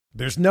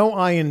There's no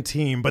I in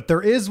team, but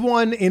there is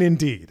one in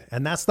Indeed,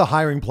 and that's the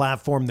hiring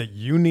platform that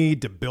you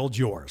need to build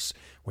yours.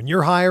 When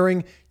you're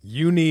hiring,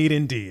 you need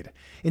Indeed.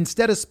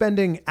 Instead of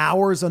spending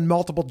hours on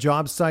multiple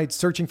job sites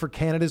searching for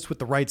candidates with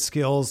the right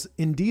skills,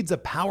 Indeed's a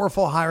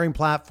powerful hiring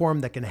platform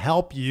that can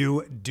help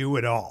you do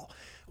it all.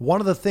 One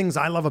of the things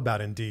I love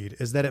about Indeed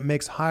is that it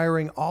makes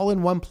hiring all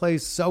in one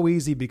place so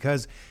easy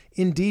because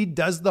Indeed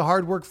does the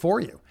hard work for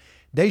you.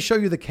 They show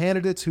you the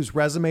candidates whose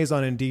resumes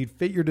on Indeed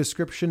fit your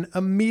description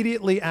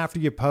immediately after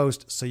you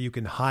post so you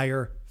can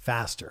hire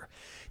faster.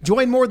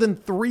 Join more than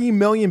 3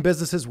 million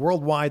businesses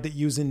worldwide that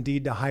use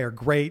Indeed to hire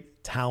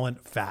great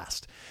talent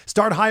fast.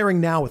 Start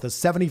hiring now with a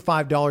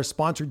 $75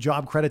 sponsored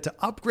job credit to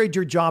upgrade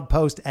your job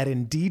post at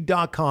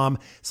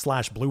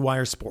Indeed.com/Blue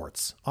Wire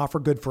Sports. Offer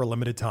good for a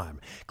limited time.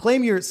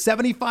 Claim your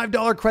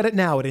 $75 credit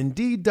now at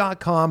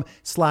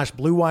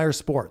Indeed.com/Blue Wire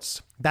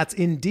Sports. That's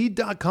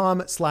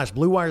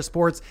Indeed.com/Blue Wire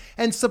Sports,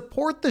 and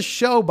support the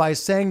show by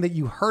saying that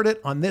you heard it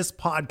on this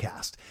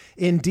podcast.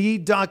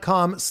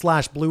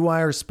 Indeed.com/Blue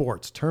Wire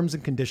Sports. Terms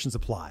and conditions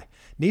apply.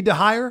 Need to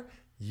hire?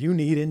 You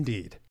need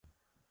Indeed.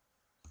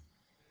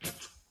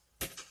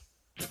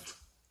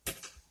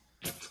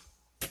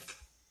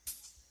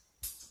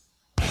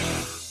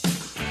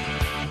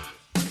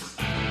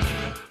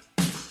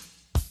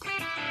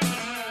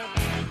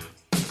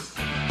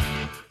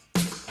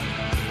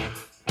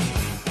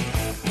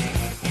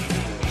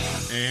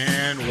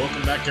 And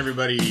welcome back,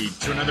 everybody,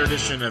 to another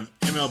edition of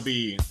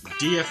MLB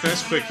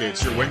DFS Quick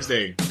Hits, your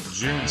Wednesday,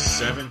 June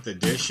 7th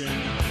edition.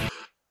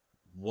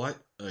 What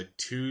a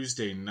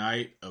Tuesday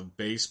night of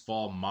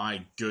baseball.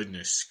 My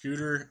goodness.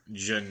 Scooter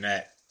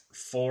Gennett,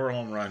 4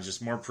 home runs,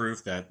 just more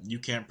proof that you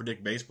can't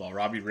predict baseball.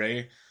 Robbie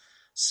Ray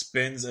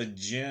spins a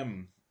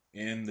gem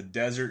in the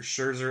desert.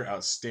 Scherzer,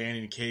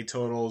 outstanding K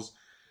totals.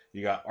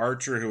 You got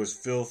Archer, who was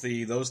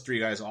filthy. Those 3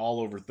 guys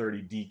all over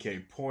 30 DK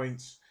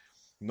points.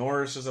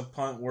 Norris is a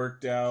punt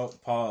worked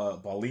out.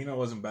 Paulino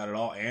wasn't bad at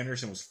all.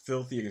 Anderson was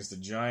filthy against the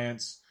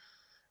Giants.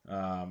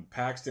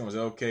 Paxton was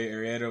okay.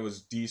 Arrieta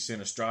was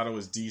decent. Estrada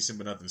was decent,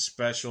 but nothing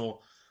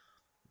special.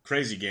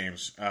 Crazy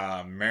games.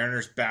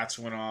 Mariners bats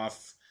went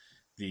off.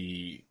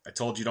 I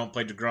told you don't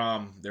play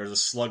DeGrom. There was a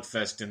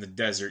slugfest in the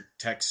desert,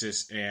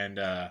 Texas, and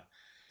the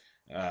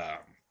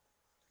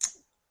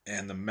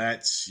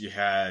Mets. You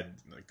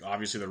had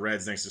obviously the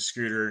Reds thanks to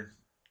Scooter.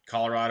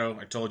 Colorado,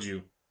 I told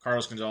you.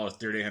 Carlos Gonzalez,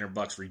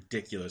 $3,800,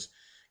 ridiculous.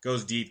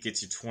 Goes deep,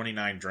 gets you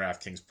 29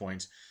 DraftKings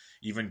points.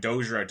 Even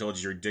Dozier, I told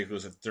you,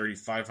 ridiculous at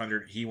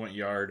 3,500. He went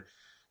yard.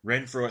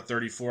 Renfroe at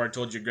 34, I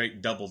told you,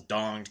 great double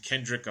donged.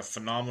 Kendrick, a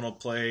phenomenal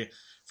play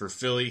for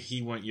Philly.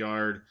 He went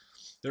yard.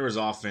 There was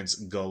offense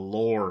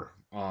galore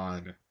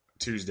on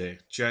Tuesday.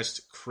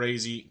 Just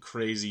crazy,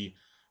 crazy,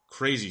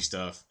 crazy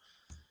stuff.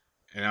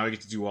 And now we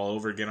get to do all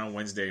over again on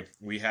Wednesday.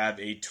 We have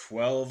a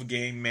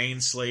 12-game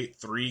main slate,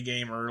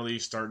 3-game early,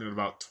 starting at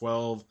about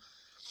 12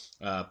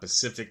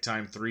 Pacific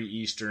time, 3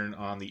 Eastern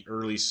on the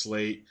early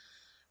slate.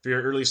 For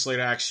your early slate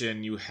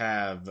action, you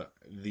have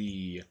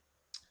the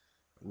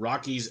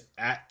Rockies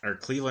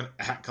Cleveland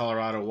at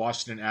Colorado,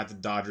 Washington at the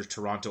Dodgers,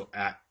 Toronto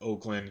at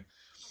Oakland.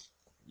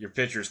 Your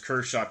pitchers,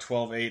 Kershaw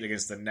 12-8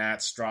 against the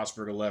Nats,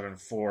 Strasburg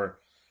 11-4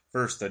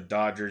 versus the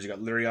Dodgers. You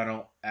got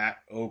Liriano at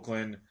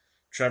Oakland,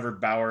 Trevor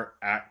Bauer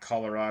at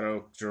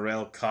Colorado,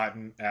 Jarrell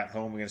Cotton at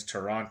home against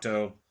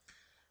Toronto,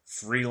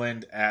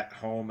 Freeland at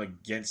home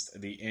against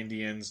the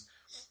Indians.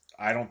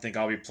 I don't think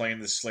I'll be playing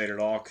this slate at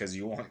all because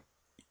you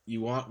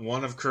want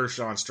one of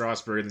Kershaw and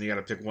Strasburg, and then you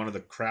got to pick one of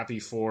the crappy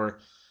 4,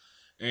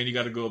 and you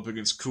got to go up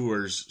against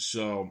Coors.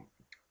 So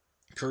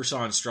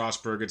Kershaw and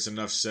Strasburg, it's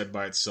enough said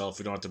by itself.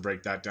 We don't have to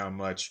break that down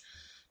much.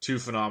 2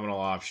 phenomenal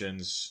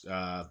options,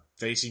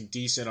 facing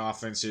decent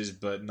offenses,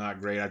 but not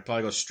great. I'd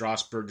probably go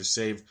Strasburg to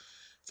save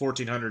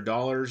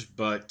 $1,400,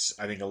 but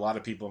I think a lot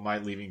of people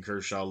might leaving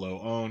Kershaw low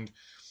owned.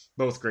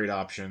 Both great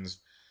options.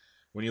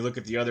 When you look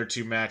at the other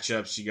 2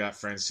 matchups, you got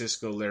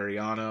Francisco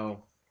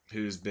Liriano,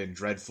 who's been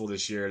dreadful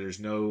this year. There's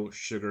no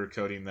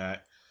sugarcoating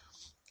that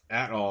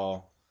at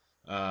all.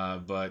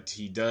 But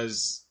he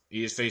is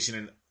facing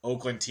an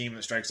Oakland team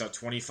that strikes out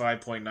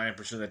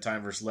 25.9% of the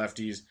time versus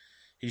lefties.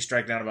 He's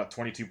striking out about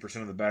 22%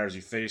 of the batters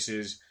he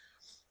faces.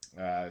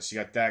 So you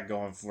got that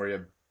going for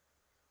you.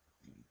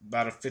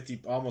 About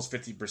almost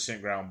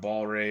 50% ground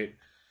ball rate.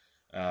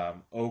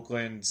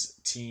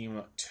 Oakland's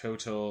team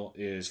total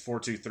is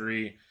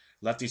 423.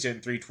 Lefties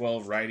hitting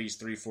 312, righties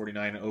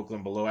 349.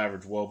 Oakland below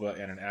average WOBA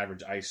and an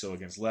average ISO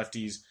against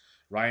lefties.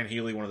 Ryan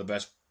Healy, one of the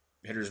best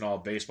hitters in all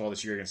of baseball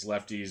this year against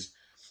lefties.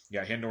 You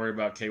got him to worry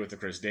about. K with the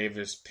Chris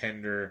Davis,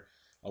 Pender.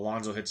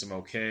 Alonso hits him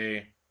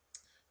okay.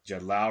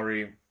 Judd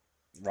Lowry,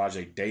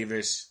 Rajay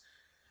Davis.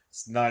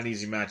 It's not an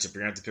easy matchup.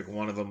 You're going to have to pick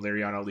one of them.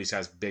 Liriano at least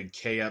has big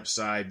K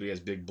upside, but he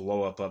has big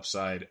blow-up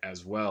upside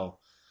as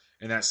well.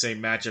 In that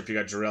same matchup, you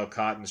got Jarrell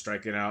Cotton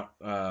striking out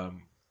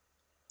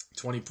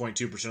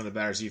 20.2% of the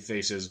batters he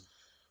faces,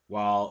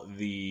 while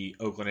the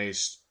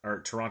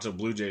Toronto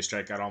Blue Jays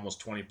strike out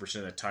almost 20%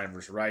 of the time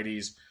versus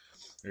righties.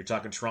 You're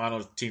talking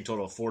Toronto team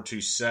total of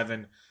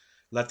 427.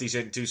 Lefties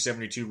hitting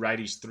 272,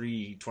 righties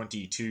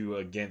 322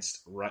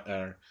 against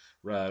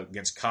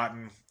against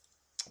Cotton.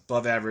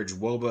 Above average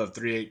WOBA of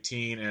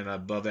 318 and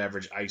above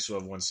average ISO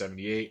of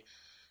 178.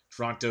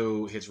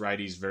 Toronto hits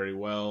righties very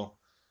well.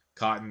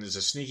 Cotton is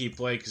a sneaky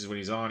play because when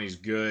he's on, he's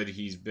good.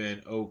 He's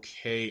been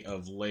okay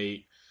of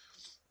late,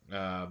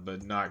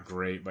 but not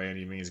great by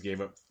any means.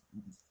 Gave up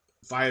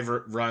 5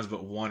 runs,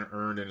 but 1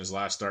 earned in his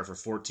last start for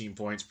 14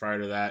 points. Prior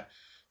to that,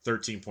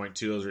 13.2.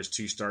 Those are his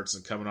 2 starts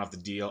and coming off the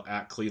deal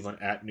at Cleveland,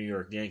 at New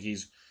York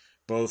Yankees.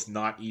 Both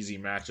not easy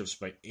matchups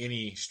by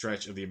any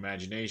stretch of the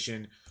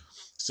imagination.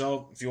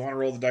 So if you want to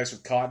roll the dice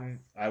with Cotton,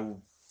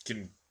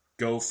 can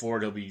go for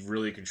it. He'll be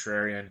really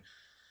contrarian,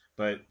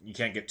 but you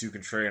can't get too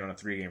contrarian on a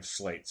 3-game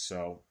slate.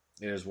 So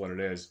it is what it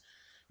is.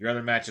 Your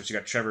other matchups, you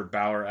got Trevor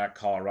Bauer at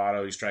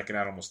Colorado. He's striking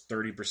out almost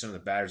 30% of the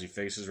batters he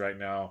faces right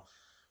now,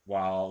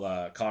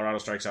 while Colorado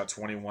strikes out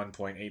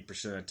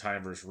 21.8% of the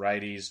time versus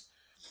righties.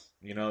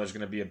 You know, there's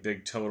going to be a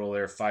big total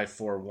there,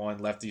 5-4-1.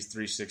 Lefties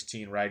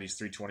 316, righties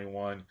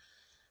 321,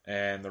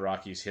 and the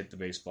Rockies hit the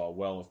baseball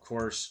well, of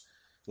course.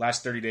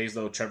 Last 30 days,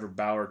 though, Trevor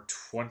Bauer,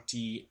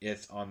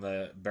 20th on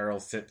the barrel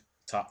FIP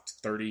top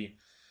 30.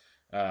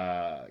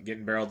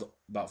 Getting barreled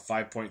about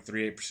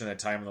 5.38% of the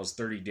time in those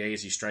 30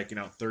 days. He's striking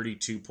out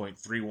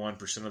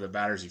 32.31% of the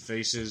batters he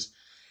faces.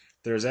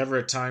 If there's ever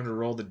a time to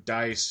roll the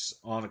dice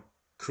on a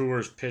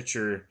Coors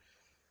pitcher,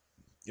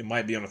 it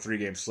might be on a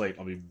 3-game slate,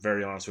 I'll be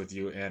very honest with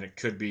you, and it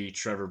could be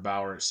Trevor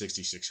Bauer at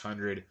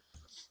 6,600.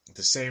 At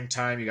the same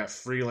time, you got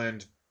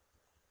Freeland,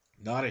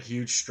 not a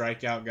huge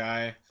strikeout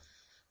guy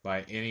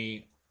by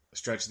any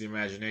stretch of the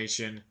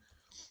imagination.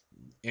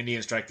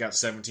 Indians strike out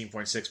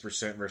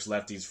 17.6% versus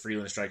lefties.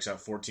 Freeland strikes out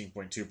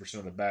 14.2%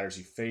 of the batters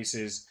he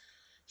faces.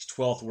 He's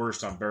 12th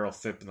worst on barrel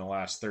FIP in the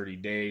last 30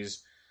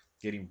 days.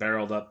 Getting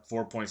barreled up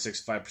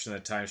 4.65% of the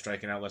time,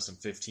 striking out less than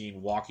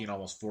 15, walking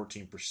almost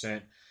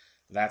 14%.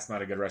 That's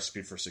not a good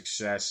recipe for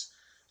success.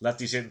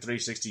 Lefties hitting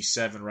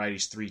 367,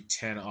 righties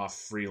 310 off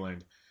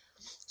Freeland.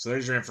 So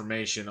there's your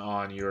information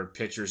on your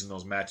pitchers in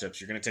those matchups.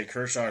 You're going to take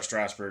Kershaw or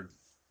Strasburg.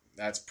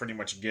 That's pretty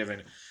much a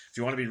given. If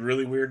you want to be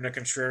really weird in a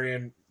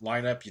contrarian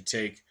lineup, you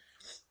take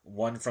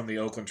one from the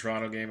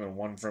Oakland-Toronto game and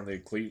one from the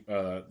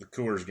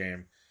Coors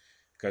game,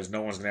 because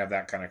no one's going to have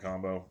that kind of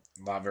combo.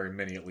 Not very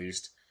many, at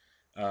least.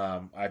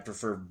 I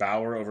prefer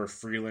Bauer over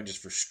Freeland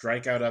just for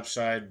strikeout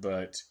upside,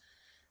 but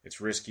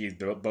it's risky.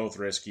 They're both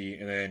risky.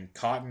 And then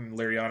Cotton,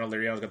 Liriano.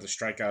 Liriano's got the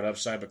strikeout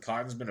upside, but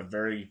Cotton's been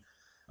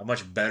a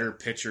much better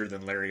pitcher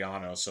than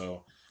Liriano,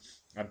 so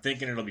I'm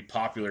thinking it'll be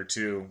popular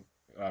too.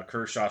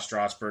 Kershaw,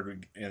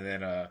 Strasburg, and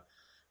then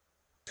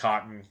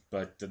Cotton,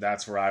 but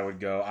that's where I would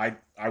go.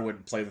 I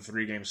wouldn't play the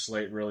 3-game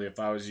slate really if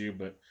I was you,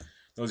 but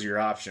those are your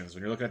options.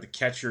 When you're looking at the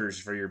catchers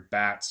for your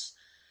bats,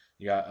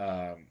 you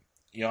got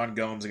Yan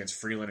Gomes against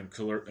Freeland and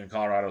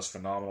Colorado's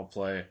phenomenal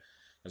play.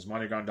 There's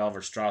Monty Grandal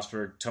versus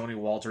Strasburg. Tony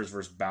Walters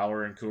versus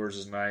Bauer and Coors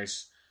is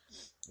nice.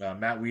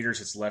 Matt Wieters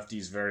hits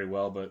lefties very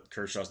well, but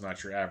Kershaw's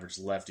not your average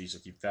lefty, so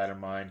keep that in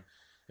mind.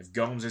 If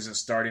Gomes isn't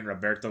starting,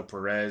 Roberto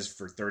Perez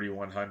for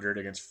 3,100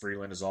 against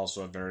Freeland is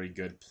also a very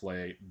good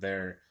play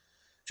there.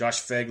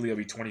 Josh Phegley will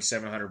be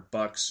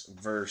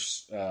 $2,700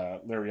 versus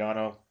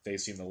Liriano,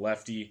 facing the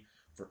lefty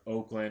for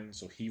Oakland,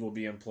 so he will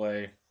be in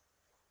play.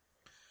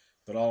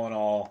 But all in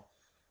all,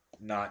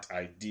 not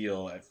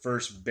ideal. At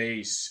first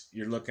base,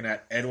 you're looking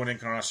at Edwin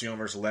Encarnacion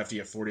versus lefty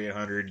at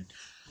 4,800.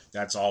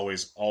 That's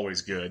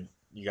always good.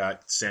 You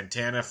got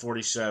Santana,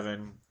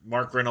 47.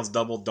 Mark Reynolds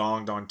double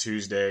donged on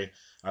Tuesday.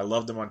 I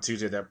loved him on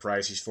Tuesday at that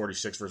price. He's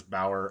 46 versus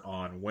Bauer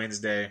on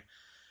Wednesday.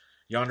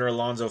 Yonder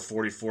Alonso,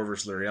 44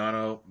 versus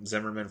Liriano.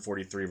 Zimmerman,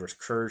 43 versus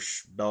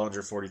Kirsch.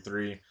 Bellinger,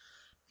 43.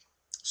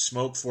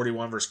 Smoke,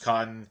 41 versus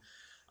Cotton.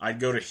 I'd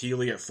go to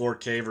Healy at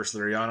 4K versus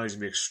Liriano. He's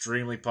going to be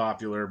extremely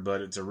popular, but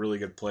it's a really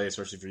good play,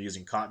 especially if you're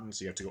using Cotton,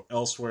 so you have to go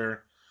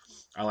elsewhere.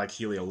 I like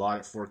Healy a lot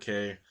at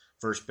 4K.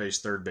 First base,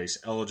 third base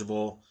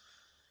eligible.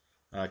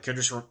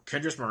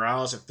 Kendrys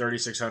Morales at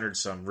 3,600,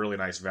 some really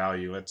nice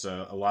value. That's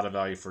a lot of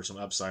value for some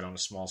upside on a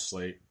small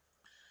slate.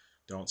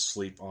 Don't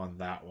sleep on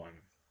that one.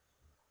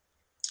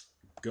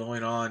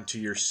 Going on to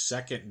your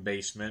second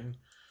baseman.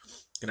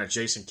 Gonna have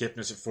Jason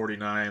Kipnis at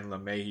 49,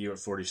 LeMahieu at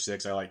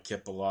 46. I like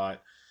Kip a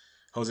lot.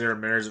 Jose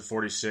Ramirez at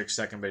 46,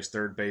 second base,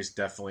 third base,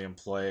 definitely in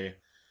play.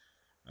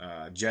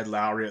 Jed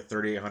Lowry at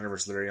 3,800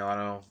 versus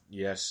Liriano.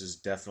 Yes, is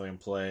definitely in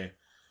play.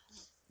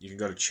 You can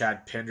go to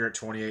Chad Pinder at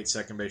 28,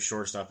 second base,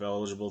 shortstop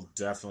eligible,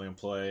 definitely in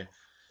play.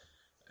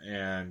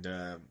 And,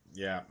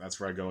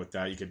 that's where I go with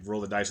that. You could roll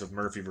the dice with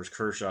Murphy versus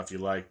Kershaw if you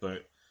like,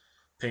 but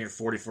paying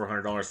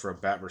 $4,400 for a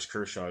bat versus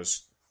Kershaw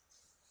is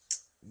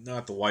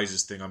not the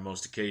wisest thing on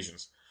most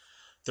occasions.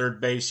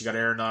 Third base, you got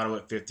Arenado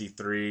at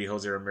 53,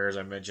 Jose Ramirez,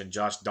 I mentioned,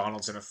 Josh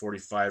Donaldson at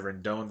 45,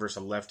 Rendon versus a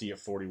lefty at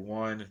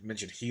 41,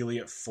 mentioned Healy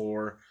at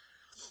 4.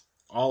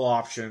 All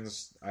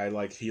options. I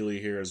like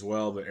Healy here as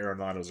well, but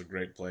Arenado's a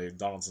great play.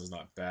 Donaldson's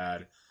not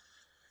bad.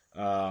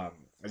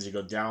 As you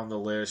go down the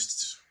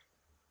list,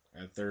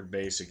 at third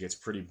base, it gets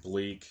pretty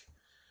bleak.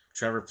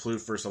 Trevor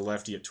Plouffe versus a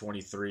lefty at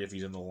 23. If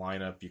he's in the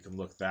lineup, you can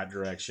look that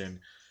direction.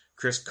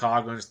 Chris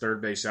Coghlan's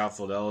third base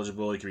outfield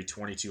eligible. He could be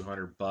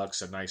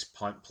 $2,200. A nice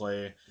punt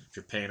play if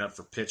you're paying up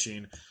for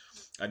pitching.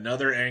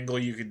 Another angle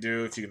you could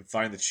do, if you can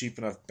find the cheap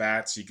enough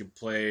bats, you can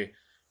play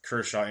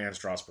Kershaw and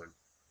Strasburg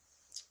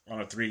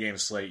on a 3-game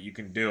slate. You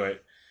can do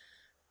it.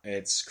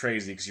 It's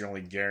crazy because you're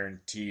only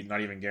guaranteed,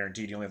 not even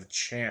guaranteed, you only have a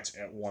chance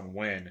at 1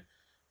 win,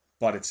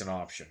 but it's an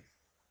option.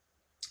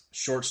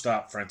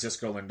 Shortstop,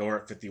 Francisco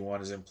Lindor at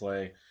 51 is in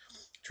play.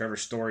 Trevor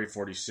Story,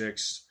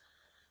 46.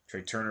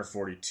 Trey Turner,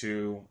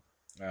 42.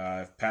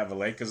 Pat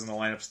Valleca's in the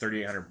lineup,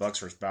 $3,800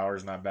 versus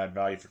Bowers. Not bad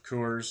value for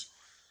Coors.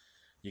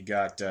 You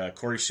got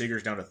Corey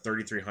Seager's down to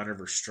 $3,300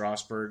 versus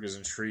Strasburg is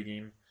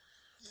intriguing.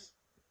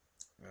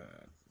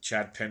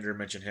 Chad Pender,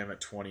 mentioned him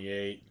at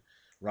 28.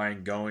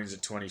 Ryan Goings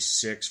at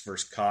 26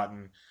 versus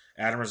Cotton.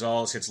 Adam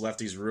Rosales hits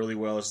lefties really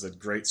well. This is a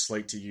great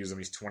slate to use him.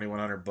 He's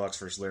 $2,100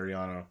 versus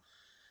Liriano.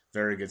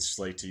 Very good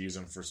slate to use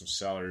him for some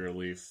salary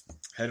relief.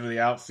 Head of the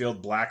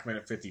outfield, Blackman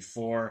at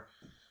 54.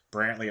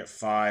 Brantley at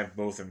 5,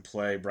 both in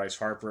play. Bryce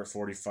Harper at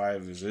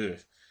 45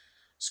 is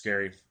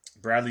scary.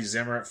 Bradley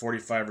Zimmer at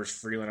 45 versus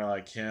Freeland. I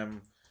like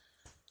him.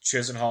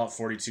 Chisenhall at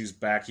 42 is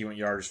back. He went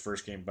yard his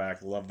first game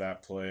back. Love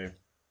that play.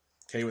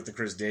 K with the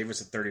Chris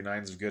Davis at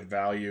 39 is good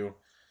value.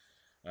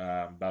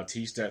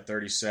 Bautista at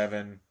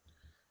 37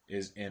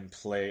 is in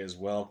play as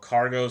well.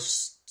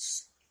 Cargos,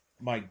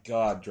 my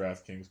God,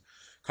 DraftKings.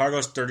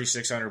 Cargos,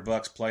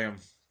 $3,600. Play him.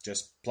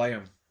 Just play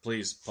him.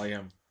 Please, play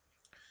him.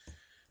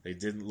 They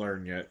didn't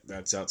learn yet.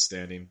 That's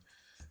outstanding.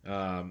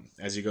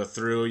 As you go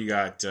through, you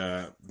got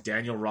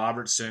Daniel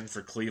Robertson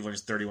for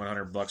Cleveland's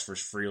 $3,100 versus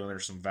Freeland.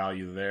 There's some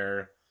value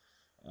there.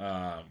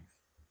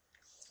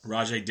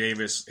 Rajay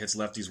Davis hits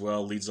lefties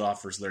well. Leads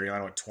off versus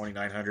Liriano at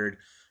 $2,900.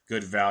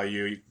 Good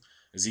value.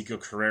 Ezekiel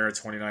Carrera,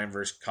 29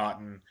 versus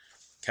Cotton.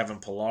 Kevin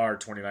Pillar,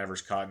 29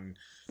 versus Cotton.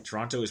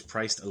 Toronto is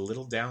priced a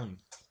little down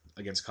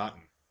against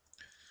Cotton.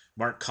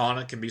 Mark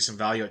Connick can be some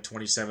value at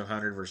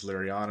 $2,700 versus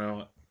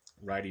Liriano.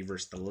 Righty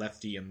versus the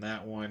lefty in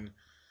that one.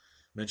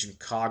 Mentioned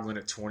Coughlin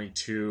at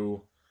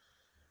 22.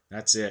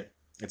 That's it.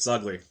 It's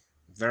ugly.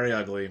 Very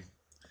ugly.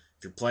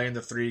 If you're playing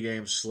the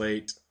 3-game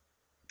slate,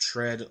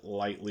 tread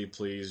lightly,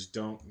 please.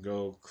 Don't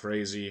go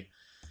crazy.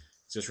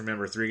 Just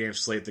remember, 3-game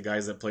slate, the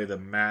guys that play the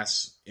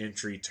mass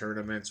entry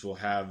tournaments will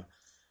have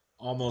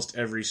almost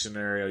every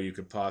scenario you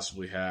could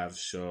possibly have,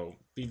 so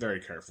be very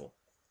careful.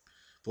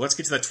 But let's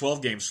get to that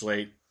 12-game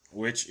slate,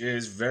 which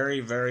is very,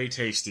 very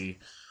tasty.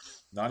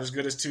 Not as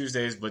good as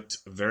Tuesdays, but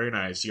very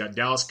nice. You got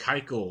Dallas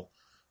Keuchel,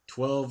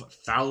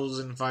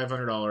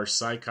 $12,500.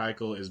 Cy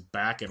Keuchel is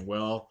back and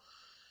well,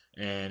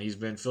 and he's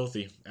been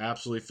filthy,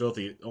 absolutely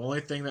filthy. The only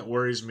thing that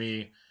worries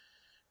me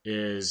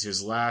is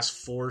his last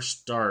 4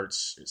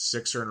 starts,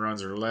 6 earned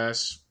runs or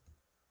less,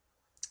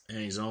 and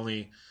he's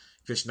only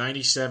pitched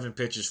 97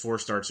 pitches 4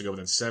 starts ago,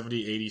 within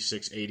 70,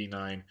 86,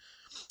 89.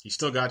 He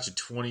still got you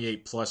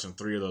 28 plus in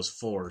 3 of those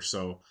 4,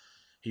 so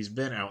he's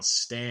been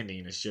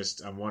outstanding. It's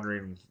just, I'm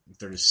wondering if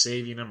they're just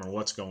saving him or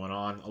what's going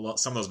on.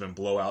 Some of those have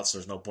been blowouts, so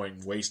there's no point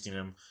in wasting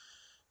him.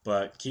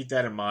 But keep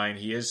that in mind.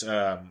 He is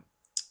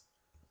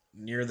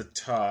near the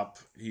top.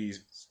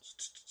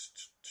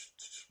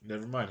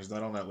 Never mind, he's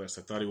not on that list.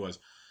 I thought he was.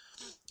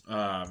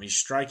 He's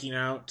striking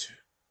out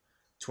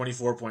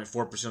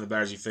 24.4% of the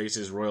batters he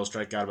faces. Royals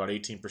strike out about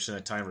 18% of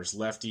the time versus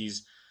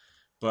lefties.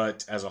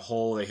 But as a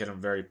whole, they hit him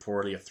very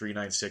poorly, a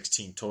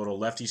 3.916 total.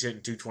 Lefties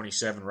hitting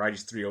 227,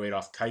 righties 308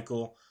 off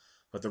Keuchel.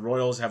 But the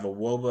Royals have a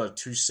WOBA of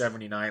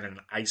 279 and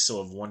an ISO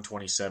of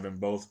 127,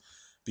 both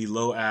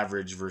below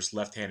average versus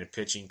left-handed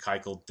pitching.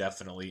 Keuchel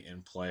definitely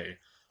in play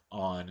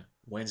on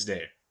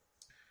Wednesday.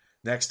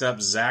 Next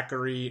up,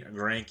 Zachary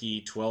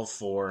Greinke,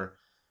 12-4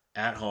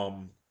 at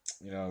home.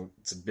 You know,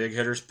 it's a big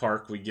hitter's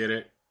park. We get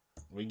it.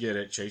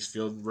 Chase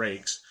Field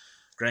rakes.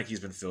 Greinke's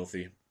been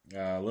filthy.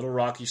 A little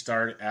rocky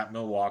start at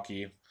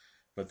Milwaukee,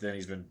 but then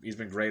he's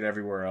been great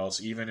everywhere else.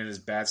 Even in his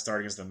bad start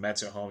against the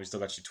Mets at home, he still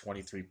got you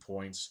 23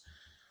 points.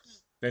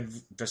 Been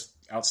just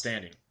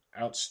outstanding.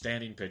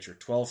 Outstanding pitcher.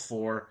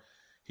 12-4.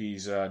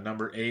 He's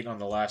number 8 on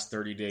the last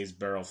 30 days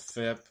barrel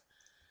FIP.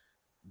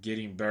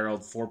 Getting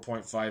barreled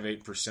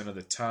 4.58% of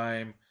the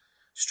time.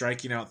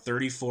 Striking out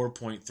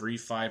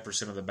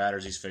 34.35% of the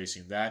batters he's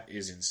facing. That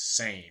is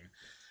insane.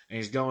 And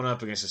he's going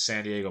up against the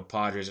San Diego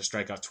Padres that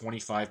strike out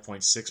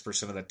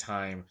 25.6% of the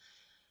time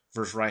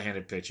versus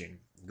right-handed pitching.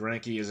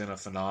 Greinke is in a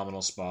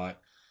phenomenal spot.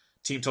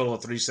 Team total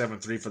of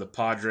 373 for the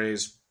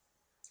Padres.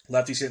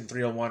 Lefties hitting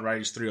 301,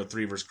 righties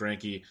 303 versus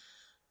Greinke.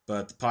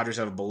 But the Padres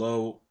have a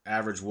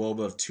below-average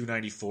WOBA of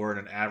 294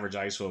 and an average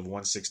ISO of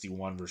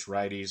 161 versus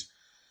righties.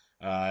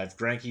 If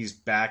Greinke's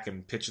back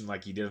and pitching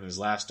like he did in his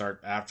last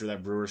start after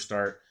that Brewers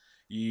start,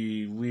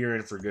 we are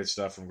in for good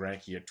stuff from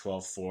Greinke at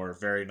 12-4.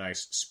 Very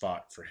nice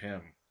spot for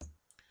him.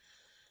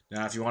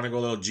 Now, if you want to go a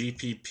little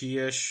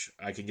GPP-ish,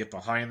 I can get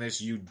behind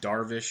this. Yu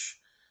Darvish,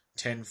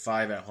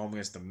 10-5 at home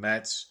against the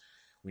Mets.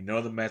 We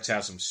know the Mets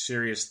have some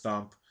serious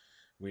thump.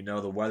 We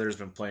know the weather's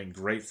been playing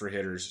great for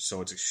hitters,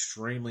 so it's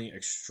extremely,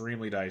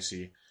 extremely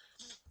dicey.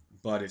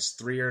 But it's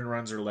 3 earned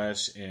runs or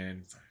less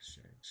in 5,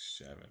 6,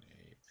 7,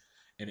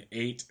 8, in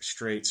 8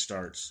 straight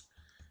starts,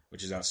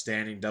 which is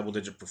outstanding.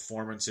 Double-digit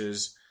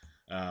performances.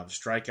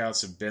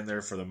 Strikeouts have been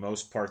there for the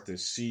most part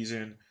this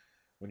season.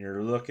 When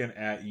you're looking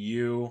at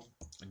Yu,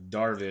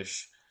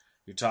 Darvish,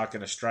 you're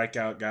talking a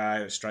strikeout guy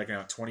that's striking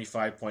out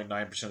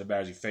 25.9% of the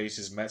batters he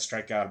faces. Mets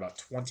strike out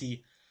about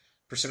 20%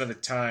 of the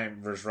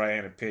time versus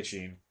right-handed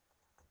pitching.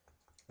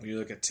 When you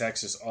look at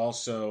Texas,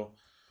 the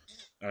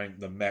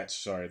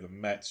Mets.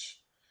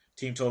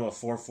 Team total of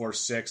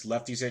 446.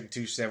 Lefties hitting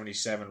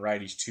 277,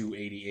 righties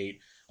 288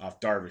 off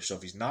Darvish. So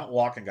if he's not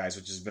walking guys,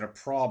 which has been a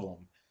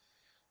problem,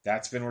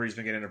 that's been where he's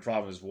been getting into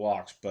problems is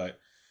walks. But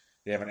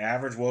they have an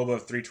average WOBA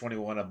of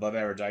 321, above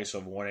average ISO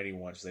of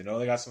 181. So they know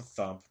they got some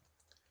thump.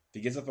 If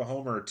he gets up a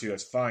homer or two,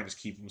 that's fine. Just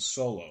keep him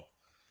solo.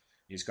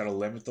 You just got to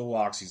limit the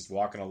walks. He's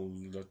walking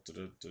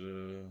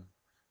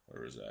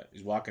where is that?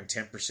 He's walking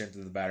 10%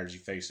 of the batters he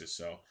faces.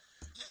 So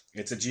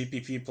it's a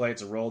GPP play.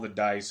 It's a roll of the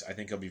dice. I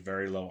think he'll be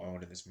very low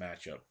owned in this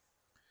matchup.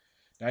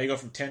 Now you go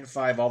from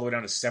 10.5 all the way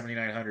down to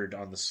 7,900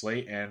 on the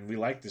slate, and we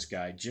like this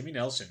guy. Jimmy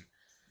Nelson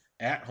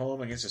at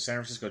home against the San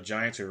Francisco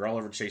Giants, who are all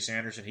over Chase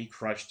Anderson. He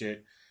crushed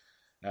it.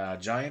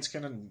 Giants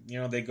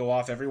they go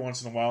off every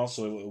once in a while,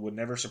 so it would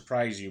never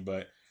surprise you,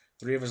 but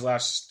 3 of his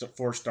last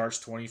 4 starts,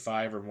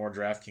 25 or more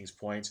DraftKings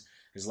points.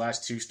 His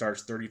last 2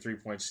 starts,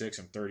 33.6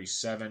 and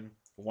 37.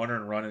 1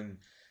 earned run in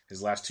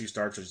his last 2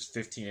 starts, which is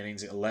 15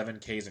 innings, 11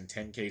 Ks and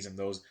 10 Ks in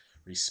those,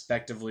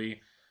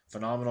 respectively.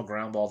 Phenomenal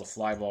ground ball to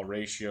fly ball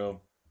ratio.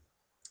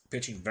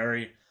 Pitching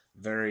very,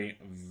 very,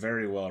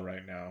 very well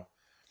right now.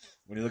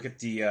 When you look at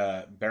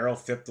the barrel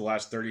FIP the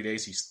last 30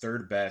 days, he's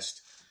third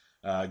best,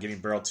 getting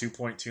barrel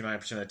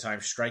 2.29% of the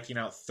time, striking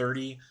out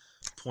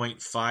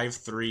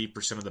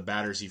 30.53% of the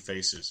batters he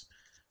faces.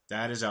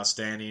 That is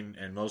outstanding,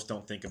 and most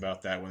don't think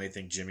about that when they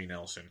think Jimmy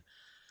Nelson.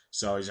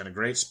 So he's in a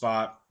great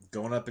spot,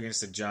 going up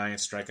against the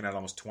Giants, striking out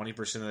almost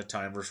 20% of the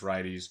time versus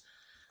righties.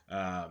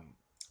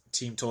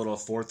 Team total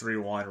of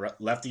 431.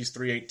 Lefties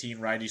 318,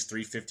 righties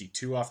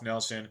 352 off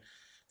Nelson.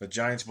 The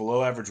Giants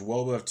below average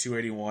WOBA of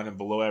 281 and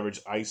below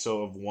average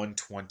ISO of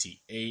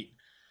 128.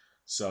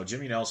 So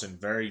Jimmy Nelson,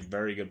 very,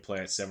 very good play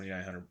at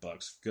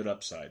 $7,900. Good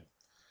upside.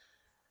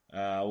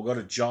 We'll go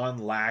to John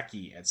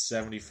Lackey at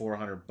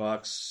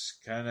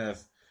 $7,400. Kind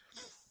of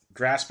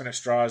grasping at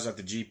straws at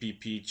the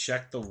GPP.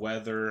 Check the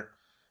weather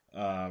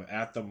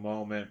at the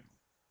moment.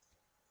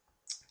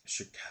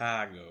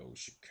 Chicago.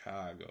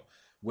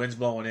 Winds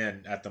blowing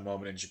in at the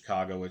moment in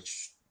Chicago,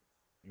 which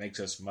makes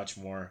us much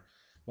more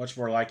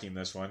liking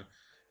this one.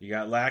 You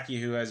got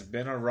Lackey, who has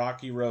been a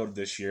rocky road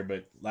this year,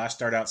 but last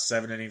start out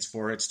 7 innings,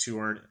 4 hits, 2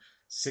 earned,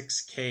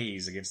 6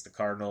 Ks against the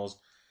Cardinals.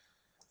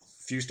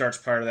 Few starts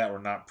prior to that were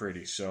not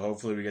pretty, so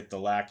hopefully we get the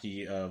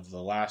Lackey of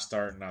the last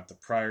start, not the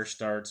prior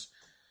starts.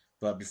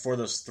 But before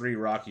those 3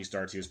 rocky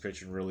starts, he was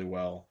pitching really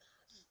well.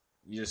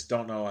 You just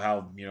don't know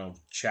how,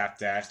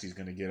 chapped-assed he's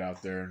going to get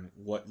out there and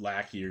what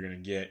Lackey you're going to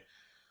get.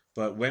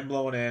 But wind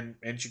blowing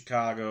in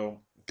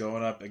Chicago,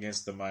 going up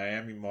against the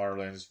Miami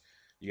Marlins.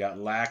 You got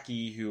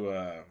Lackey, who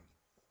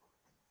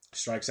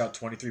strikes out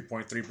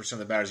 23.3% of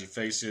the batters he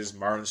faces.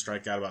 Marlins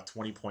strike out about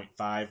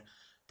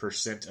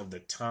 20.5% of the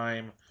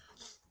time.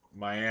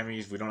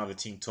 Miami's, we don't have the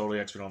team total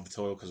yet, so we don't have the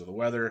total because of the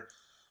weather.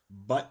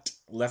 But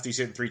lefties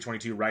hitting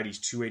 322, righties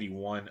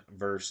 281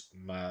 versus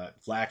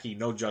Lackey.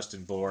 No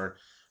Justin Bour.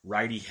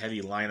 Righty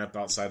heavy lineup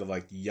outside of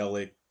like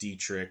Yelich,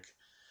 Dietrich,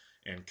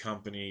 and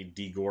company,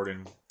 D.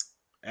 Gordon.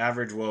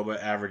 Average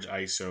WOBA, average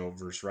ISO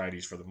versus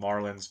righties for the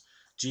Marlins.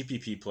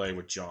 GPP play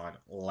with John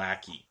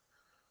Lackey.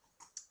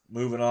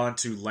 Moving on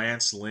to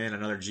Lance Lynn,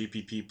 another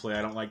GPP play.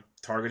 I don't like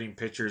targeting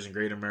pitchers in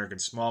Great American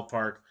Small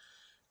Park.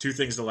 2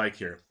 things to like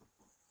here.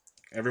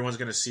 Everyone's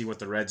going to see what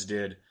the Reds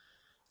did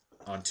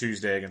on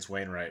Tuesday against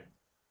Wainwright.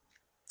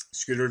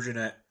 Scooter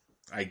Gennett,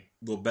 I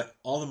will bet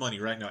all the money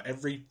right now,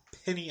 every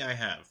penny I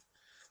have,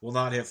 will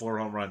not hit 4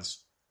 home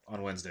runs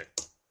on Wednesday.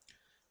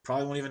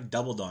 Probably won't even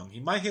double dong.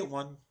 He might hit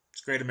 1.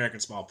 It's Great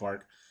American Small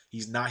Park.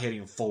 He's not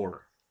hitting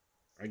 4.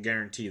 I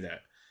guarantee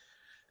that.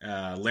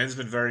 Lynn's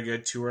been very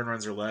good. 2 earned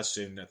runs or less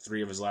in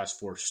 3 of his last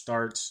 4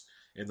 starts.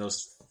 In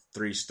those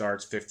 3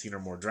 starts, 15 or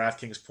more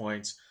DraftKings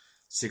points.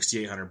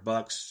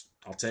 $6,800.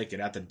 I'll take it.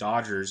 At the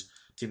Dodgers,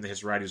 team that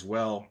hits righties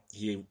well,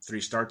 he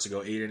 3 starts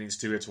ago, 8 innings,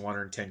 2 hits,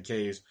 110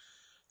 Ks,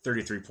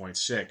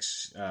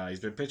 33.6. He's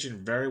been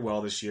pitching very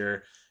well this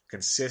year.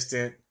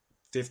 Consistent,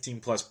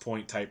 15-plus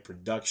point type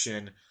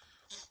production.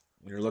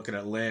 When you're looking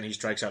at Lynn, he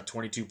strikes out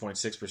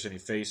 22.6% he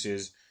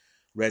faces.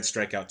 Reds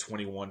strike out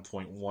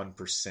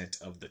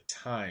 21.1% of the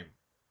time.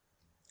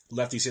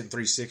 Lefties hitting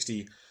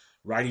 360.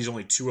 Righties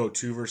only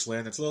 202 versus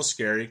Lynn. That's a little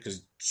scary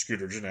because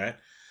Scooter Gennett.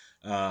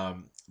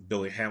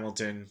 Billy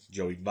Hamilton,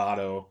 Joey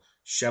Votto.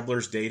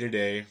 Schebler's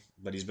day-to-day,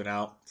 but he's been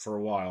out for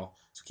a while,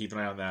 so keep an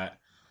eye on that.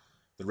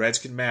 The Reds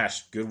can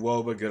mash. Good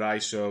WOBA, good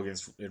ISO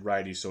against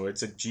righties, so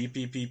it's a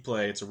GPP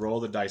play. It's a roll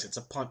of the dice. It's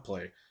a punt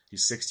play.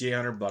 He's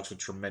 $6,800 with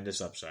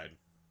tremendous upside.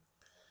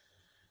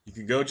 You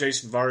can go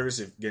Jason Vargas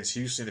against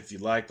Houston if you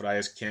like, but I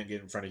just can't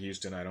get in front of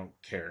Houston. I don't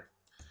care.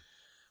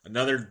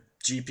 Another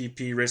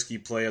GPP risky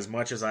play, as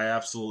much as I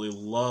absolutely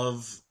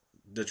love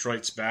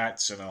Detroit's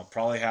bats, and I'll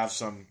probably have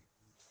some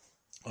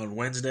on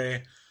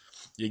Wednesday.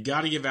 You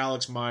got to give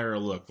Alex Meyer a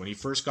look. When he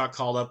first got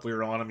called up, we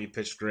were on him. He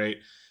pitched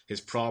great.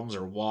 His problems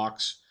are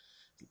walks.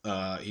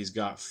 He's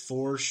got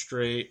 4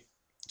 straight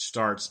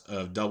starts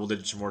of double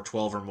digits or more,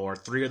 12 or more.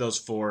 3 of those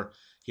 4,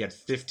 he had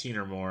 15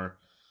 or more.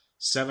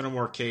 7 or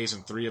more Ks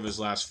in 3 of his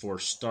last 4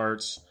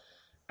 starts.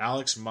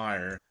 Alex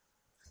Meyer.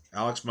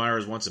 Alex Meyer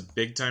was once a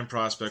big-time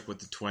prospect with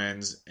the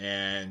Twins,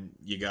 and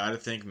you got to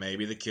think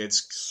maybe the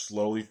kid's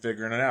slowly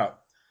figuring it out.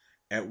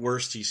 At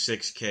worst, he's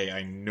 6K.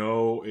 I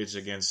know it's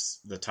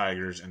against the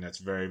Tigers, and that's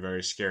very,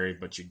 very scary,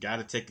 but you got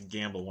to take a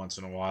gamble once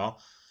in a while.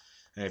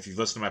 And if you've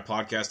listened to my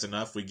podcast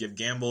enough, we give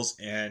gambles,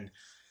 and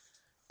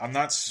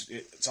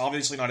it's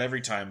obviously not every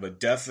time, but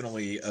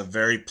definitely a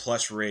very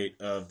plus rate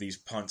of these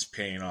punts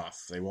paying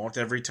off. They won't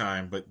every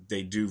time, but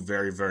they do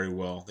very, very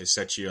well. They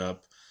set you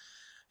up.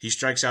 He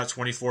strikes out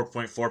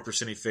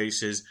 24.4% he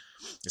faces.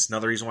 It's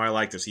another reason why I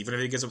like this. Even if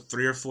he gets up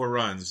 3 or 4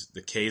 runs,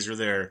 the Ks are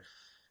there.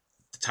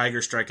 The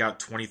Tigers strike out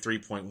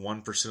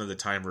 23.1% of the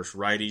time versus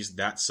righties.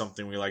 That's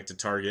something we like to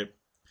target.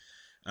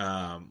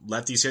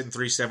 Lefties hitting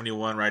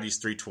 371,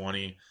 righties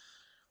 320.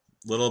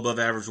 Little above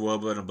average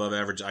WOBA and above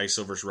average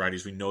ISO versus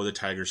righties. We know the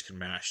Tigers can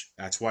mash.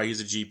 That's why he's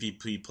a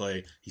GPP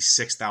play. He's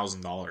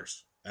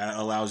 $6,000. That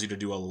allows you to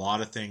do a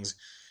lot of things,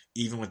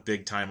 even with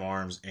big-time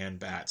arms and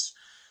bats.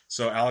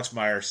 So Alex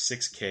Meyer,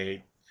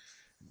 6K,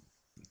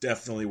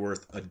 definitely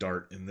worth a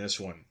dart in this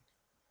one.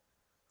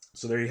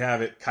 So there you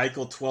have it.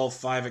 Keuchel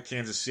 12-5 at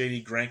Kansas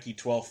City. Greinke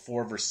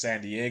 12-4 versus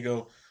San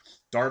Diego.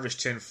 Darvish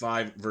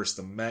 10-5 versus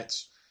the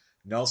Mets.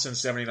 Nelson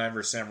 79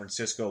 versus San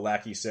Francisco.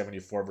 Lackey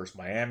 74 versus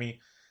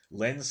Miami.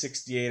 Len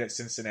 68 at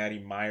Cincinnati.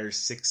 Myers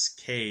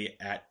 6K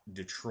at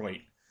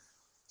Detroit.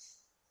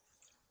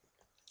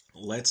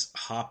 Let's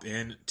hop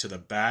into the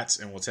bats,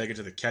 and we'll take it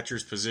to the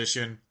catcher's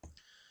position.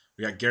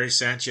 We got Gary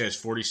Sanchez,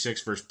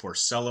 46 versus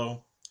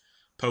Porcello.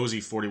 Posey,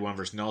 41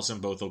 versus Nelson,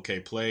 both okay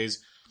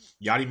plays.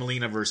 Yadi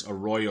Molina versus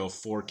Arroyo,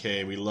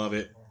 4K. We love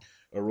it.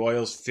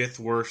 Arroyo's 5th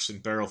worst in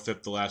barrel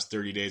FIP the last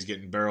 30 days,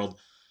 getting barreled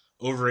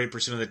over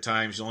 8% of the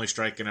time. He's only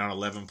striking out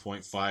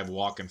 11.5,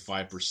 walking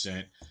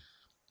 5%.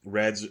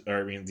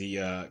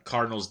 The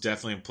Cardinals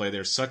definitely in play.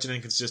 There's such an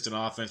inconsistent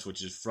offense,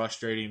 which is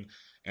frustrating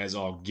as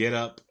all get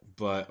up,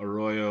 but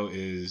Arroyo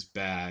is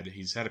bad.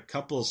 He's had a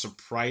couple of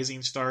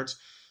surprising starts,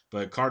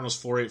 but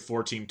Cardinals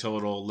 4-8-14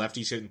 total.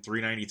 Lefties hitting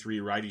 393,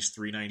 righties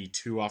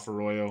 392 off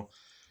Arroyo.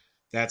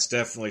 That's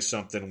definitely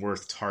something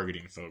worth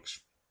targeting, folks.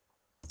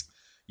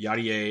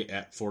 Yadier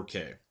at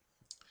 4K.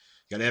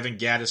 Got Evan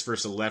Gattis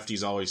versus the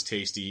lefties, always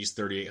tasty. He's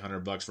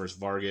 $3,800 versus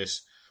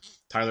Vargas.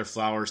 Tyler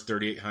Flowers,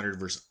 $3,800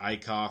 versus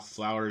Eichhoff.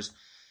 Flowers,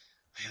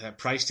 that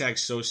price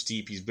tag's so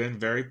steep. He's been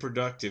very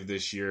productive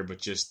this year, but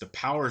just the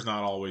power's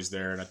not always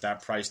there. And at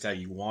that price tag,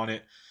 you want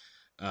it.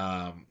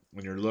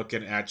 When you're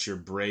looking at your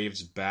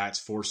Braves bats,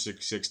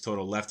 466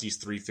 total, lefties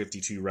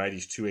 352,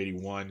 righties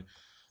 281.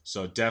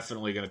 So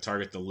definitely going to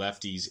target the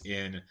lefties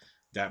in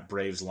that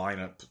Braves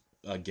lineup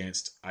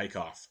against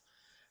Eichhoff.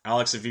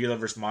 Alex Avila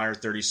versus Meyer,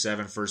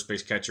 37, first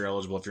base catcher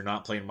eligible. If you're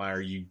not playing Meyer,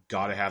 you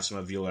got to have some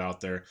Avila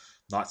out there.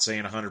 Not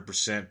saying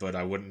 100%, but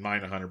I wouldn't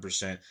mind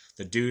 100%.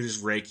 The dude is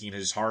raking.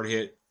 His hard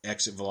hit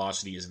exit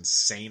velocity is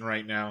insane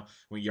right now.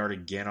 Went yard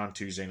again on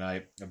Tuesday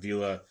night.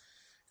 Avila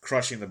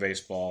crushing the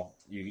baseball.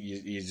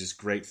 He's just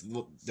great.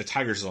 The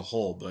Tigers as a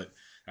whole, but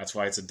that's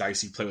why it's a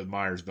dicey play with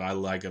Myers, but I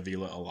like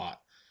Avila a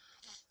lot.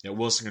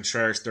 Wilson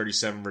Contreras,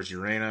 37 versus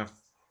Urena.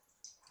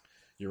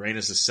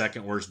 Urena's the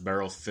 2nd worst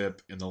barrel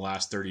FIP in the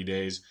last 30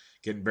 days.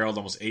 Getting barreled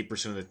almost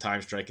 8% of the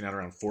time, striking out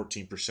around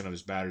 14% of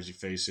his batters he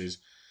faces.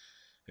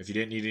 If you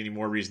didn't need any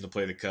more reason to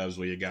play the Cubs,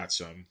 well, you got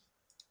some.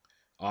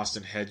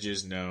 Austin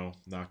Hedges, no,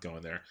 not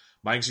going there.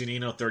 Mike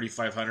Zunino,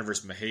 3,500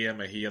 versus Mejia.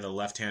 Mejia, the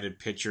left-handed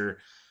pitcher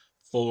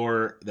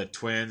for the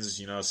Twins.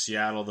 You know,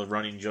 Seattle, the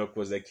running joke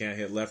was they can't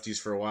hit lefties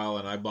for a while,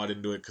 and I bought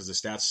into it because the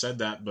stats said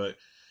that, but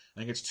I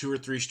think it's 2 or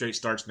 3 straight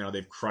starts now.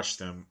 They've crushed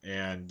them,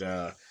 and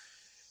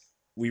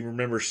we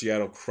remember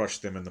Seattle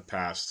crushed them in the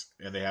past,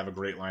 and they have a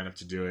great lineup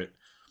to do it.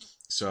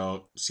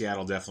 So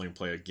Seattle definitely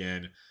play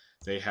again.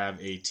 They have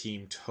a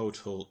team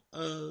total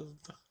of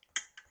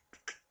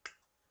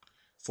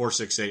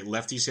 468.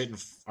 Lefties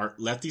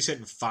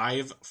hitting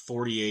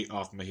 548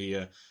 off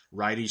Mejia.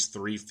 Righties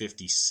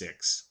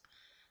 356.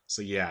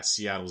 So yeah,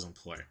 Seattle's in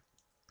play.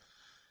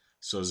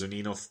 So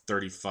Zunino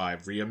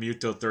 35.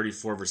 Realmuto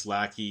 34 versus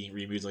Lackey.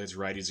 Realmuto hits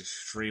righties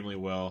extremely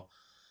well.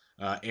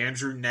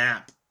 Andrew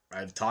Knapp.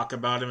 I've talked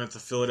about him at the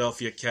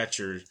Philadelphia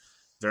catcher.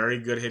 Very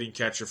good hitting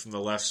catcher from the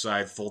left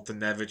side.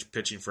 Fultonevich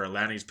pitching for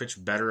Atlanta. He's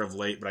pitched better of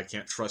late, but I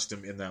can't trust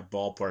him in that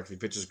ballpark. If he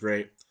pitches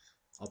great,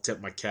 I'll tip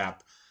my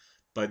cap.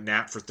 But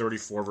Knapp for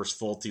 34 versus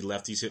Fulte.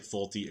 Lefties hit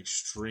Fulte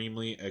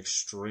extremely,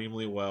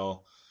 extremely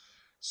well.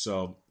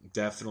 So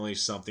definitely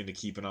something to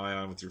keep an eye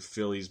on with your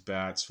Phillies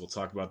bats. We'll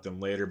talk about them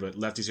later. But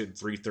lefties hitting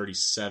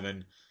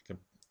 337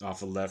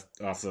 off of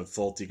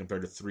Fulte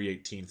compared to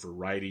 318 for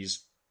righties.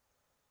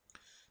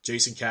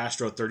 Jason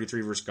Castro,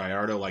 33 versus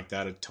Gallardo. Like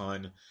that a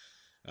ton.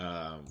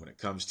 When it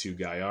comes to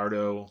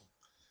Gallardo,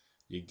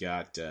 you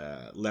got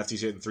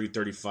lefties hitting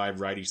 335,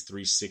 righties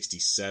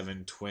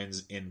 367.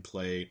 Twins in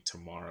play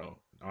tomorrow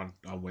on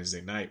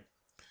Wednesday night.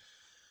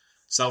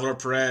 Salvador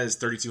Perez,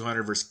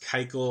 3,200 versus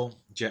Keuchel.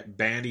 Jet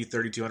Bandy,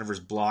 3,200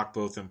 versus Block,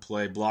 both in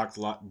play. Block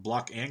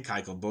and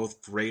Keuchel,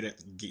 both great at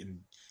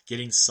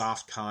getting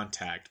soft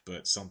contact,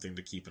 but something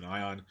to keep an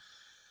eye on.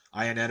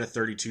 Ionetta,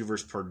 32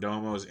 versus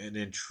Perdomo is an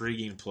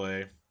intriguing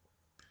play.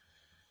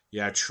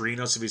 Yeah,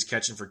 Trinos, if he's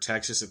catching for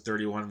Texas at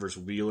 31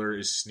 versus Wheeler,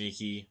 is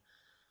sneaky.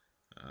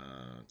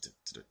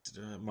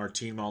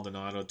 Martin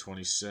Maldonado,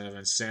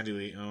 27. Sandy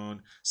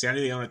Leon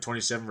at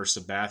 27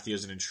 versus Sabathia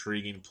is an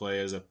intriguing play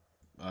as a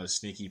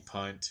sneaky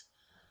punt.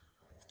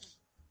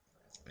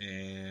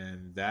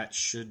 And that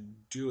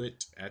should do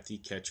it at the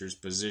catcher's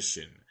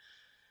position.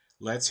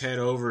 Let's head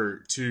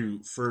over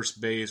to first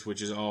base,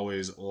 which is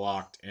always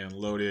locked and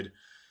loaded.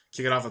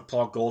 Kick it off with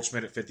Paul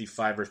Goldschmidt at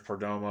 55 versus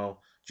Perdomo.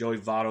 Joey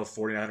Votto,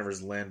 49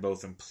 versus Lynn,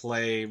 both in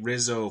play.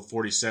 Rizzo,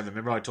 47.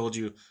 Remember I told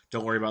you,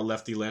 don't worry about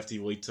lefty-lefty.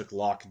 Well, he took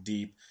Locke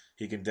deep.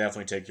 He can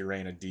definitely take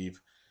Urena deep.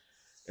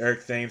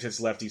 Eric Thames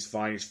hits lefties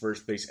fine. He's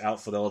first base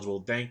outfield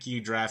eligible. Thank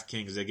you,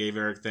 DraftKings. They gave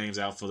Eric Thames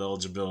outfield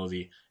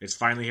eligibility. It's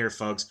finally here,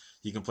 folks.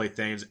 You can play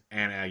Thames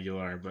and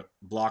Aguilar, but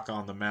Block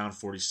on the mound,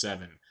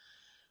 47.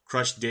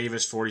 Crush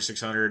Davis,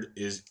 4,600,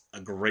 is a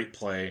great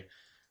play.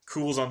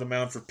 Cool's on the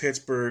mound for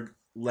Pittsburgh.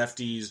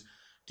 Lefties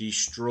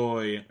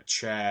destroy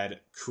Chad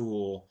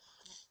Cool.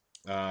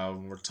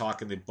 We're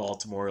talking the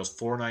Baltimore Orioles,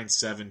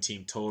 497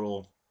 team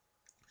total.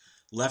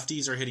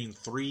 Lefties are hitting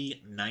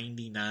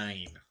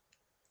 399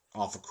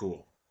 off of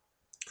Cool.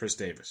 Chris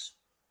Davis.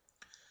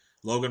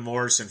 Logan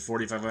Morrison,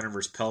 4,500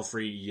 versus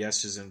Pelfrey.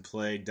 Yes is in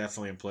play.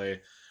 Definitely in play.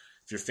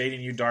 If you're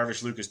fading you,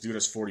 Darvish, Lucas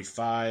Dudas,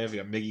 45.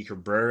 You got Miggy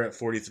Cabrera at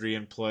 43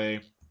 in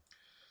play.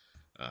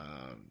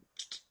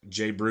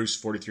 Jay Bruce,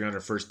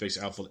 4,300 first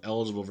base outfield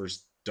eligible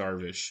versus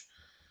Darvish.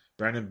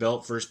 Brandon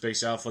Belt, first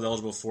base outfield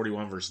eligible,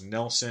 41 versus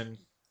Nelson.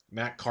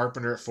 Matt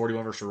Carpenter at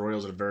 41 versus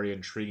Royals, a very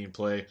intriguing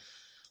play.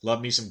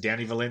 Love me some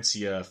Danny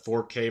Valencia,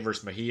 4K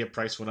versus Mejia.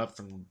 Price went up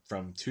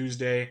from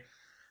Tuesday.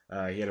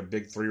 He had a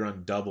big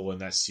 3-run double in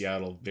that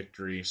Seattle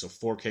victory. So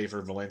 4K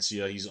for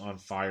Valencia. He's on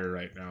fire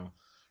right now.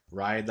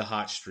 Ride the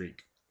hot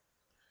streak.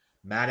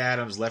 Matt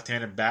Adams,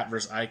 left-handed bat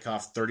versus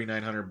Eichhoff,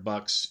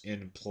 $3,900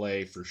 in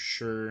play for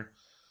sure.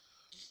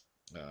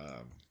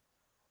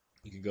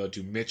 You can go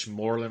to Mitch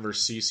Moreland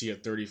versus CC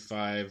at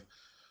 35.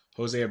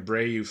 Jose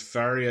Abreu,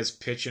 Farias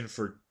pitching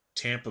for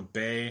Tampa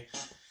Bay.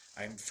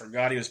 I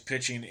forgot he was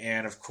pitching,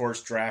 and of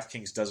course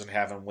DraftKings doesn't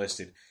have him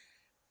listed.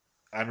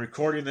 I'm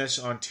recording this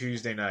on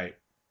Tuesday night.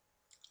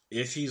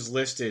 If he's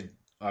listed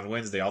on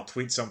Wednesday, I'll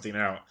tweet something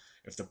out.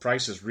 If the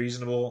price is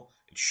reasonable,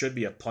 it should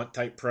be a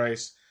punt-type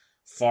price.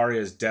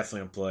 Faria is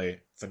definitely in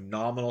play.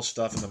 Phenomenal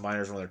stuff in the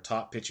minors, one of their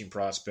top pitching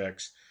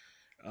prospects.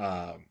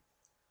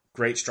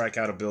 Great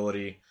strikeout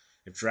ability.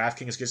 If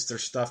DraftKings gets their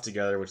stuff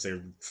together, which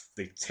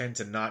they tend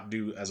to not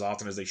do as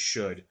often as they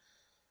should,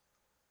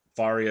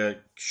 Faria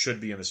should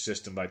be in the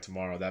system by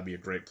tomorrow. That'd be a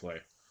great play.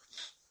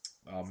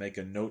 I'll make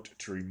a note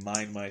to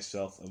remind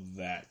myself of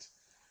that.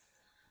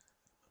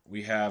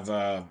 We have...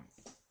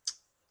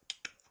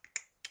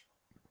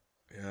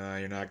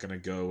 you're not going to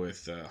go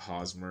with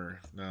Hosmer.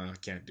 No, I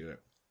can't do it.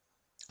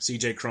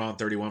 CJ Cron,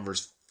 31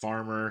 versus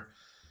Farmer.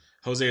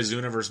 Jose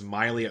Azuna versus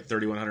Miley at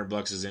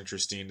 $3,100 is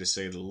interesting to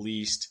say the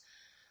least.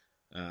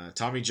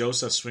 Tommy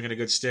Joseph swinging a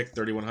good stick,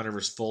 3,100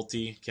 versus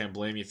Fulte. Can't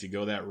blame you if you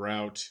go that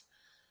route.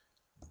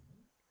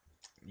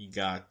 You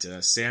got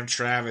Sam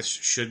Travis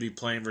should be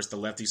playing versus the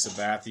lefty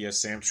Sabathia.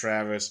 Sam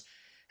Travis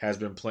has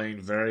been playing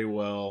very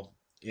well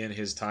in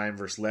his time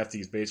versus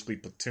lefties, basically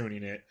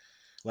platooning it.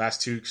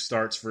 Last two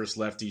starts versus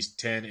lefties,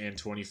 10 and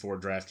 24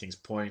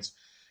 DraftKings points.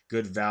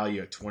 Good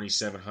value at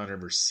 2,700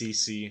 versus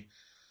CC.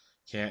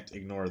 Can't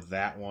ignore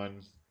that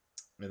one.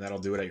 And that'll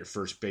do it at your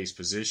first base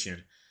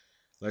position.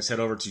 Let's head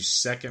over to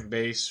second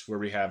base, where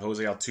we have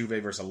Jose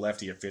Altuve versus a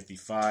lefty at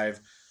 55.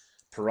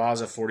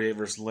 Peraza, 48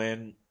 versus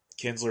Lynn.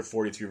 Kinsler,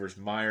 43 versus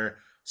Meyer.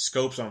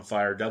 Scopes on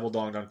fire. Double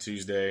donged on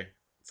Tuesday.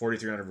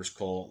 4,300 versus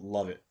Cole.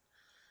 Love it.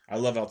 I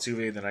love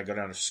Altuve, then I go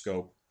down to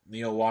Scope.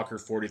 Neil Walker,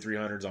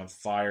 4,300's on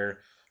fire.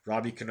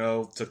 Robbie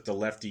Cano took the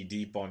lefty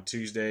deep on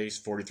Tuesdays.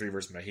 43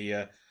 versus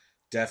Mejia.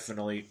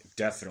 Definitely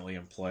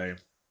in play.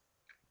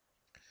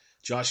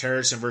 Josh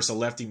Harrison versus a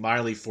lefty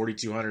Miley,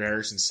 4,200.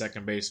 Harrison,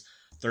 second base,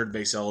 third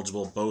base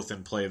eligible, both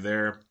in play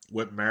there.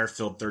 Whit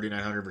Merrifield,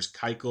 3,900 versus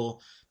Keuchel.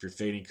 If you're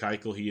fading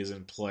Keuchel, he is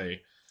in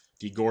play.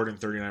 D. Gordon,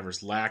 39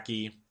 versus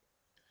Lackey.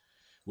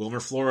 Wilmer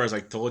Flores, I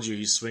told you,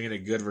 he's swinging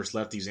it good versus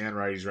lefties and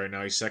righties right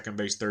now. He's second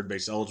base, third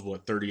base eligible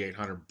at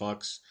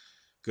 $3,800.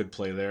 Good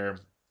play there.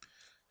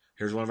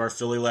 Here's one of our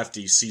Philly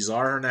lefties,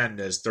 Cesar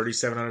Hernandez,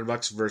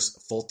 $3,700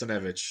 versus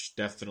Fultonevich.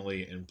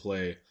 Definitely in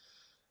play.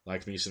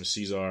 Like me some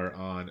Cesar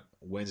on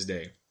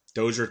Wednesday.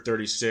 Dozier,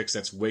 36.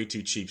 That's way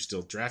too cheap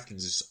still.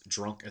 DraftKings is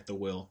drunk at the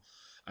will.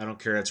 I don't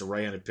care. That's a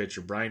right-handed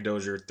pitcher. Brian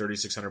Dozier,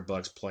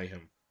 $3,600. Play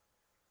him.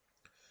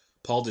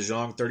 Paul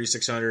DeJong,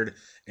 $3,600.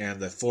 And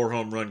the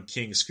 4-home run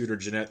king, Scooter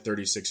Gennett,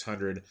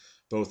 $3,600.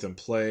 Both in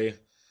play.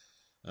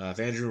 If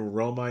Andrew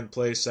Romine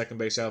plays second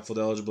base outfield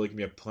eligible, he can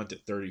be a punt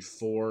at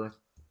 34.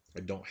 I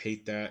don't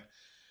hate that.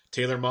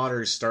 Taylor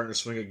Motter is starting to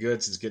swing it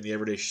good since getting the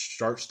everyday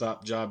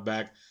start-stop job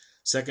back.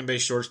 Second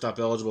base shortstop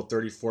eligible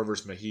 34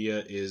 versus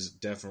Mejia is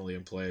definitely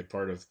in play.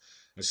 Part of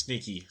a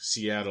sneaky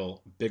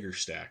Seattle bigger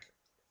stack.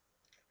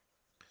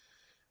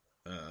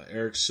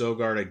 Eric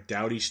Sogard, I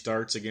doubt he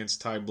starts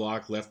against Ty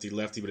Block, lefty,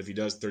 but if he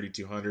does,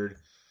 3,200.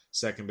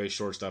 Second base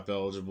shortstop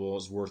eligible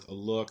is worth a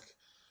look.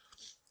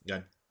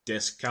 Got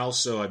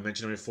Descalso, I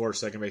mentioned him before,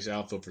 second base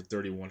outfield for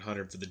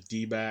 3,100 for the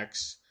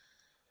D-backs.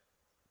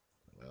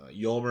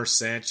 Yolmer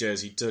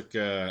Sanchez, he took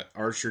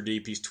Archer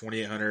deep. He's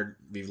 2,800.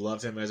 We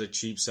love him as a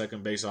cheap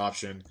second base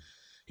option.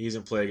 He's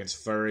in play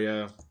against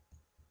Furia.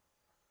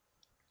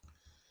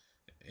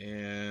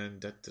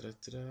 And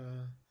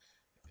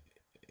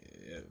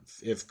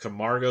if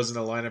Camargo's in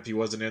the lineup, he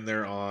wasn't in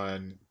there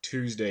on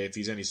Tuesday. If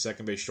he's any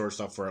second base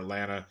shortstop for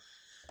Atlanta,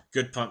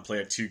 good punt play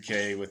at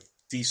 2K with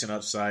decent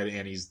upside,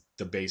 and he's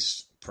the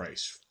base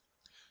price.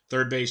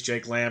 Third base,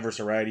 Jake Lamb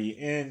versus righty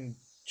in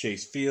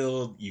Chase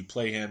Field. You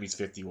play him, he's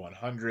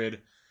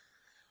 5,100.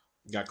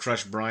 Got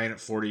Crush Bryant at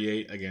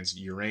 48 against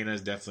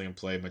Urenas, definitely in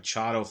play.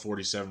 Machado,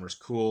 47 versus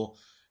Cool.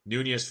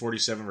 Nunez,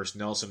 47 versus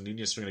Nelson.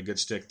 Nunez swinging a good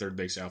stick, third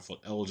base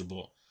outfield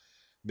eligible.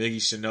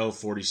 Miggy Sano,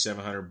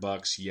 4,700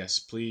 bucks. Yes,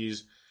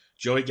 please.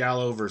 Joey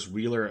Gallo versus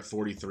Wheeler at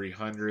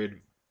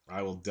 4,300.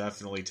 I will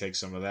definitely take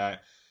some of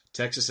that.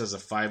 Texas has a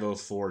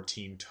 504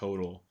 team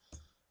total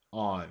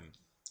on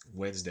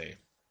Wednesday.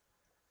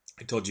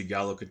 I told you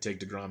Gallo could take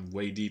DeGrom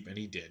way deep, and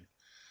he did.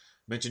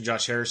 Mentioned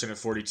Josh Harrison at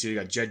 42. You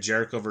got Jed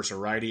Jericho versus a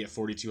righty at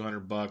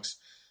 4,200 bucks.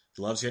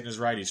 Loves hitting his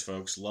righties,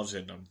 folks. Loves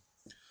hitting them.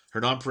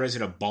 Hernan Perez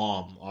hit a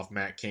bomb off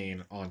Matt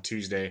Cain on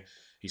Tuesday.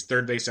 He's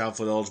third base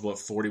outfield eligible at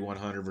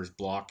 4,100 versus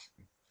Block.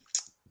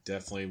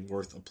 Definitely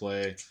worth a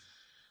play.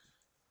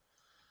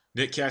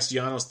 Nick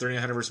Castellanos,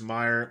 3,900 versus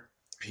Meyer.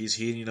 He's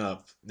heating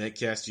up. Nick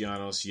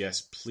Castellanos,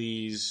 yes,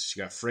 please.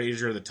 You got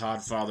Frazier, the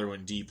Todd father,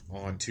 went deep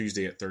on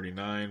Tuesday at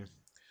 39.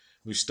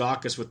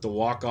 Moustakas with the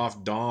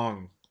walk-off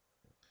dong.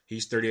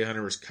 He's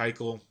 3,800 versus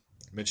Keuchel.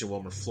 Mentioned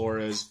Wilmer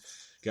Flores.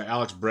 Got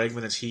Alex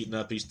Bregman that's heating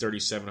up. He's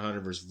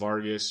 3,700 versus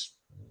Vargas.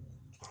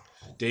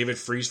 David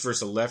Freese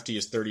versus a lefty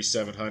is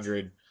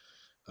 3,700.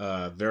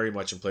 Very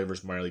much in play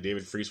versus Miley.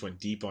 David Freese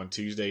went deep on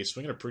Tuesday,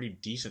 swinging a pretty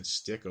decent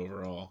stick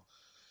overall.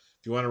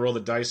 If you want to roll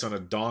the dice on a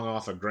dong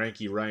off a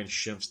Greinke, Ryan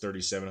Schimpf's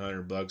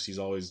 3,700 bucks. He's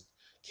always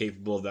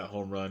capable of that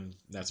home run.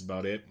 That's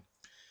about it.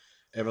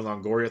 Evan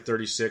Longoria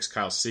 36,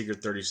 Kyle Seager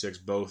 36,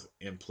 both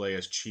in play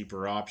as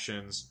cheaper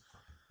options.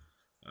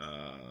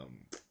 As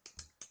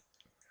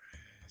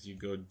you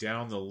go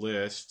down the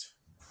list,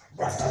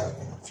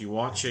 if you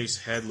want Chase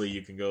Headley,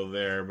 you can go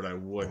there, but I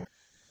wouldn't.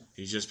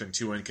 He's just been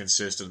too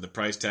inconsistent. The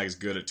price tag's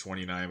good at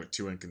 29, but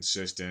too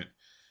inconsistent.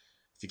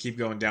 If you keep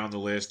going down the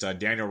list,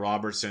 Daniel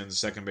Robertson,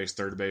 second base,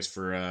 third base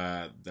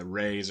for the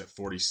Rays at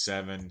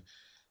 47,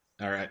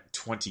 or at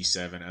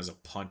 27 as a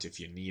punt if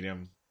you need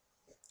him.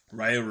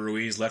 Rayo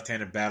Ruiz,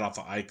 left-handed bat off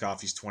of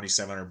Eichhoff. He's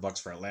 2,700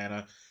 bucks for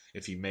Atlanta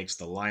if he makes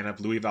the lineup.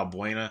 Luis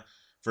Valbuena,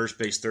 first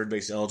base, third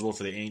base eligible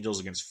for the Angels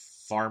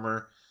against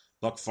Farmer.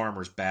 Buck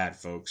Farmer's bad,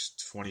 folks.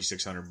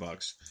 2,600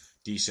 bucks.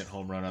 Decent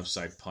home run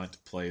upside punt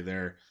play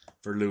there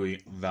for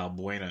Luis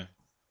Valbuena.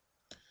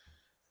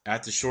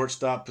 At the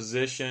shortstop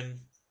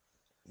position,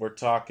 we're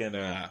talking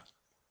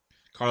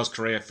Carlos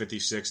Correa,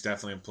 56,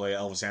 definitely in play.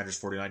 Elvis Andrus,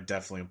 49,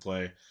 definitely in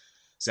play.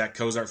 Zach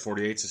Cozart,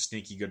 48, is a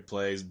sneaky good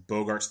play.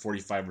 Bogarts,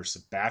 45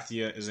 versus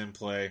Sabathia is in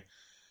play.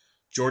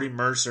 Jordy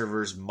Mercer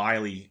versus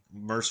Miley.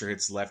 Mercer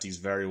hits lefties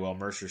very well.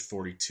 Mercer's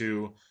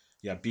 42.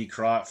 Yeah, B.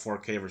 Crott,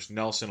 4K versus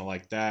Nelson. I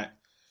like that.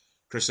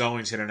 Chris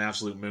Owings hit an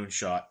absolute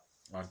moonshot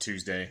on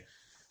Tuesday.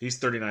 He's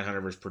 3,900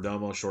 versus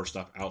Perdomo.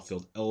 Shortstop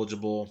outfield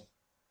eligible.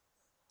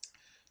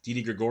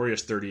 Didi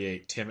Gregorius,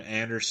 38. Tim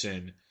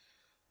Anderson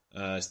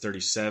is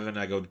 37.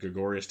 I go to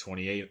Gregorius,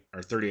 28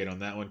 or 38 on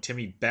that one.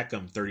 Timmy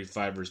Beckham,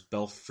 35 versus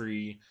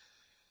Belfry.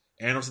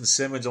 Anderson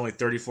Simmons, only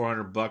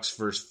 3,400 bucks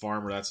versus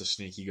Farmer. That's a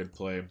sneaky good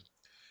play.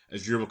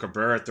 As Drupal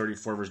Cabrera,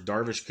 34 versus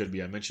Darvish could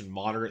be. I mentioned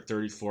moderate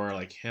 34. I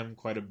like him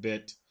quite a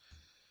bit.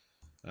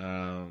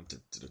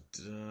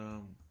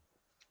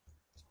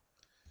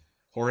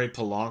 Jorge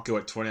Polanco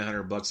at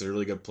 2,900 bucks is a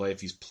really good play.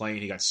 If he's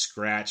playing, he got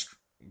scratched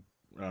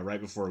right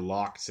before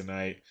lock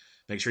tonight.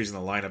 Make sure he's in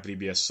the lineup, but he'd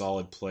be a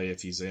solid play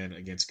if he's in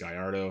against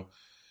Gallardo.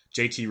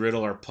 JT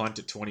Riddle, our punt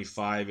at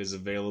 25, is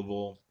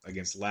available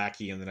against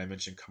Lackey. And then I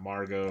mentioned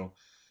Camargo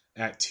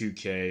at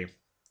 2K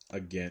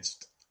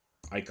against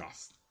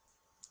Eichhoff.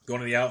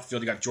 Going to the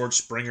outfield, you got George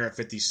Springer at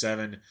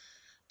 57.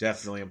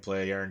 Definitely in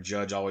play. Aaron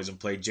Judge always in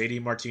play.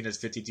 JD Martinez,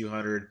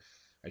 5,200.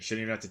 I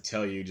shouldn't even have to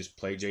tell you. Just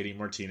play JD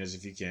Martinez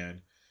if you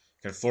can.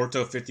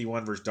 Conforto,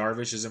 51 versus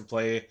Darvish is in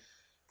play.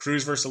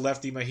 Cruz versus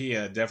lefty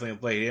Mejia, definitely in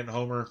play. He didn't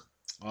homer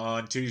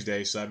on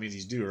Tuesday, so that means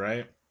he's due,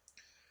 right?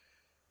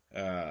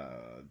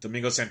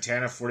 Domingo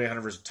Santana,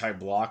 4,800 versus Ty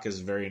Block is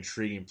a very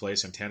intriguing play.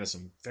 Santana has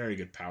some very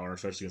good power,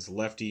 especially against the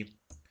lefty.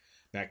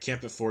 Matt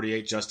Kemp at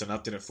 48. Justin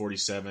Upton at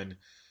 47.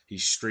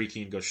 He's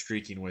streaking. Go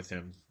streaking with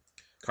him.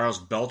 Carlos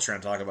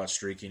Beltran, talk about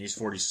streaking. He's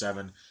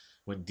 47.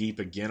 Went deep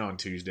again on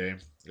Tuesday.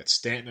 Got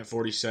Stanton at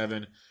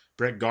 47.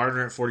 Brett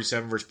Gardner at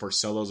 47 versus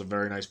Porcello is a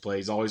very nice play.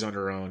 He's always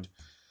under-owned.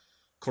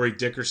 Corey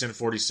Dickerson,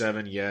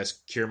 47, yes.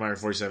 Kiermaier,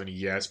 47,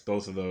 yes.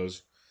 Both of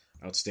those,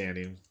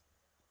 outstanding.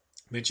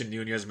 Mentioned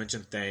Nunez,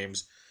 mentioned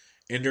Thames.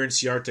 Ender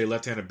Inciarte,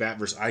 left-handed bat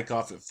versus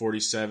Eichhoff at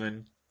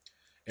 47.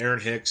 Aaron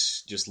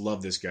Hicks, just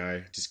love this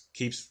guy. Just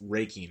keeps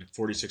raking,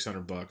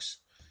 $4,600.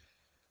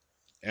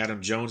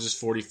 Adam Jones is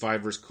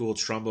 45 versus Cool.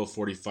 Trumbo,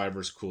 45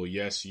 versus Cool.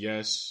 Yes,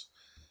 yes.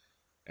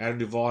 Adam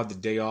Duvall had the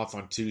day off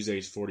on Tuesday.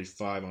 He's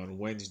 45 on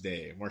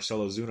Wednesday.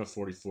 Marcelo Zuna,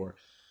 44.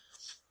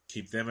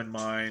 Keep them in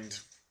mind.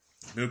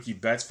 Mookie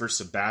Betts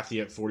versus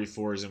Sabathia at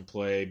 44 is in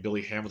play.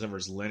 Billy Hamilton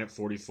versus Lynn at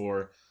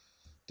 44.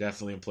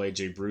 Definitely in play.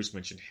 Jay Bruce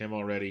mentioned him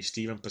already.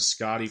 Steven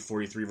Piscotty,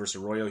 43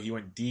 versus Arroyo. He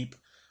went deep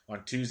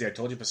on Tuesday. I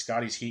told you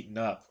Piscotty's heating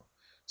up.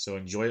 So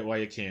enjoy it while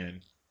you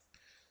can.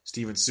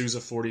 Steven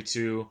Souza,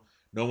 42.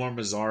 Nomar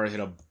Mazara hit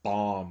a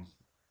bomb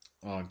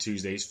on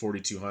Tuesday. He's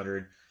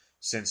 4,200.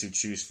 Sensu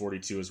Chu's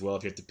 42 as well.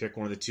 If you have to pick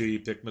one of the two, you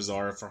pick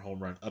Mazara for home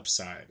run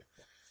upside.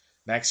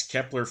 Max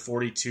Kepler,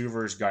 42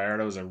 versus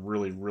Gallardo is a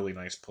really, really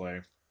nice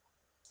play.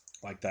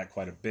 Like that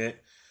quite a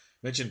bit.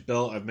 Mentioned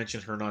Bill. I've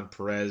mentioned Hernan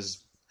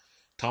Perez.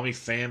 Tommy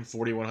Pham,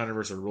 4,100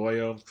 versus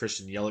Arroyo.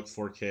 Christian Yelich,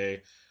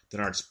 4K.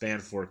 Denard Span,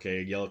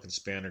 4K. Yelich and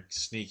Span are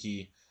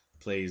sneaky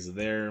plays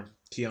there.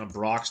 Keon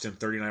Broxton,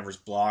 39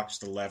 versus Blocks.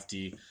 The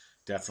lefty,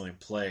 definitely in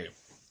play.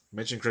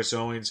 Mentioned Chris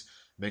Owens.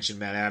 Mentioned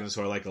Matt Adams,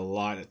 who I like a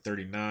lot at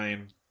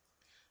 39.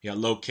 You got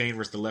Low Kane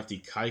versus the lefty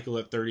Keuchel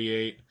at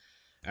 38.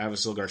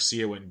 Avisail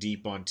Garcia went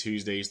deep on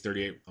Tuesdays,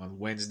 38 on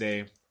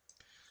Wednesday.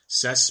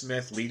 Seth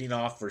Smith leading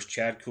off versus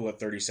Chad Kuhl at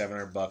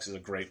 $3,700 is a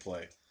great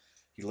play.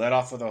 He led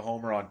off with a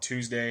homer on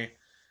Tuesday.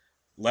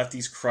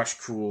 Lefties crush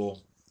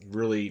Kuhl.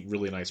 Really,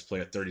 really nice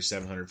play at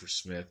 $3,700 for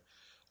Smith.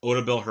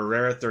 Odubel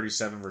Herrera,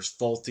 37 versus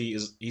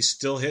Fulte. He's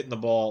still hitting the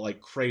ball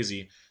like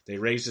crazy. They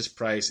raised his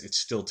price. It's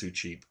still too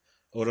cheap.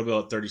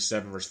 Odubel at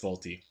 37 versus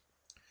Fulte.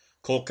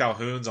 Cole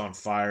Calhoun's on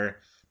fire.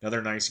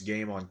 Another nice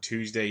game on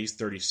Tuesday. He's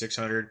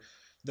 3,600.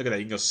 Look at that.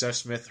 You can go Seth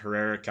Smith,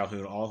 Herrera,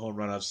 Calhoun, all home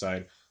run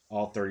upside,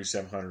 all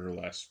 3,700 or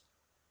less.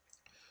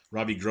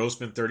 Robbie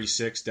Grossman,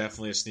 36.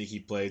 Definitely a sneaky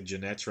play.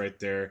 Jeanette's right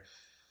there.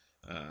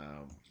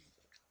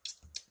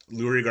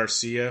 Lurie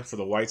Garcia for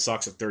the White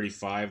Sox at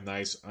 35.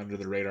 Nice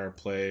under-the-radar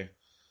play.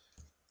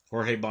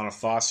 Jorge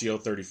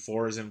Bonifacio,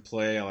 34 is in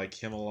play. I like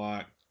him a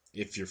lot.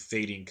 If you're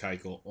fading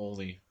Keuchel,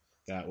 only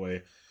that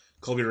way.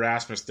 Colby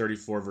Rasmus,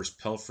 34 versus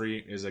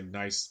Pelfrey is a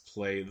nice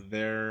play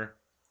there.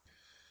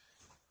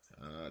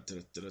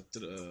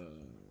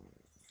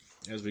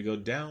 As we go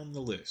down the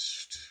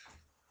list.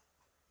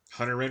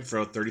 Hunter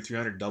Renfroe,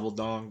 3,300, double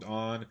donged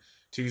on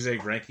Tuesday.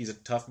 Greinke's a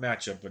tough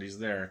matchup, but he's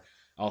there.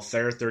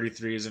 Altherr,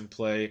 33 is in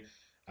play.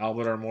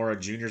 Albert Almora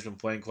Jr. has been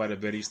playing quite a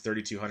bit. He's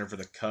 3,200 for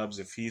the Cubs.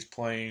 If he's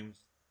playing,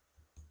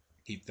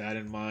 keep that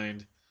in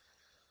mind.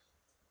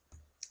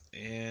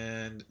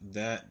 And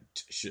that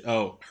should...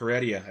 Oh,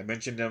 Heredia. I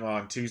mentioned him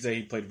on Tuesday.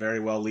 He played very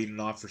well leading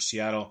off for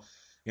Seattle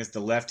against the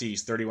lefty.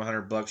 He's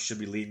 $3,100. Should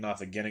be leading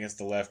off again against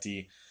the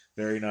lefty.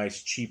 Very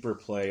nice, cheaper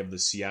play of the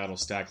Seattle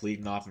stack,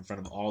 leading off in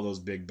front of all those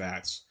big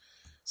bats.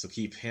 So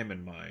keep him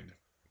in mind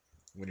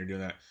when you're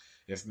doing that.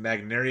 If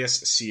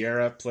Magnarius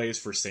Sierra plays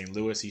for St.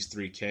 Louis, he's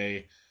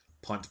 3K.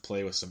 Punt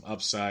play with some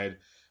upside.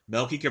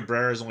 Melky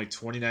Cabrera is only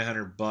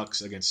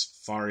 $2,900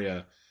 against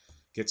Faria.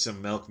 Get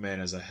some Milkman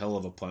as a hell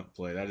of a punt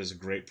play. That is a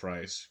great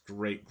price.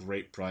 Great,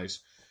 great price.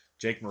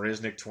 Jake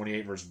Marisnik,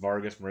 28 versus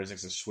Vargas.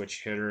 Marisnik's a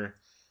switch hitter.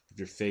 If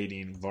you're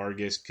fading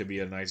Vargas, could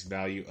be a nice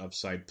value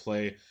upside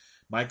play.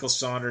 Michael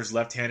Saunders,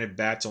 left-handed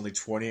bats, only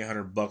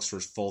 $2,800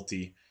 versus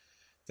Fulte.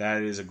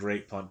 That is a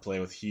great punt play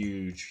with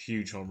huge,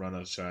 huge home run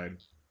upside.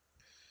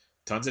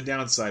 Tons of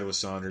downside with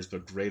Saunders,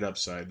 but great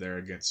upside there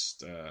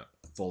against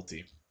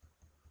Fulte.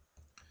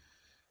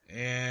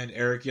 And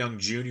Eric Young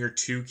Jr.,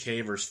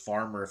 2K versus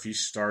Farmer. If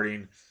he's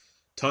starting,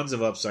 tons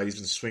of upside. He's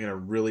been swinging a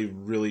really,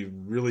 really,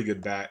 really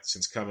good bat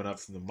since coming up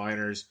from the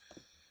minors.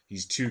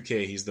 He's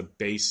 2K. He's the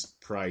base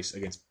price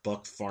against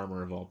Buck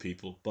Farmer of all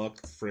people.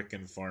 Buck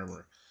frickin'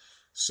 Farmer.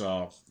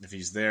 So if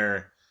he's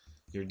there,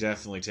 you're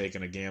definitely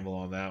taking a gamble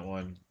on that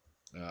one.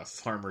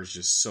 Farmer's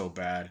just so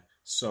bad.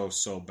 So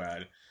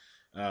bad.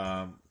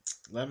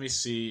 Let me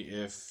see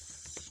if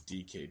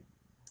DK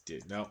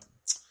did. No.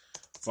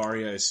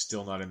 Faria is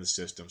still not in the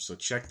system, so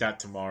check that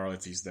tomorrow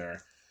if he's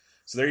there.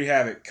 So there you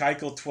have it.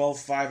 Keuchel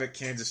 12-5 at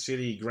Kansas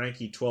City.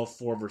 Greinke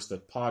 12-4 versus the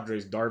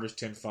Padres. Darvish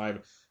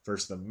 10-5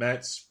 versus the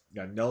Mets. You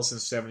got Nelson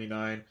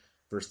 79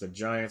 versus the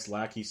Giants.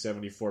 Lackey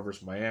 74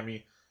 versus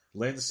Miami.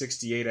 Lynn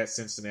 68 at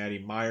Cincinnati.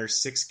 Meyer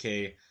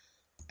 6K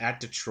at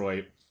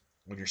Detroit.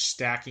 When you're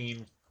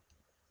stacking,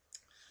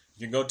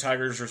 you can go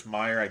Tigers versus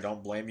Meyer. I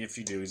don't blame you if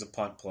you do. He's a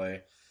punt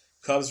play.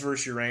 Cubs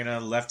versus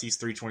Urena. Lefties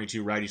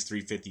 322, righties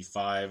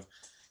 355.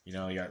 You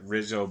know, you got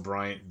Rizzo,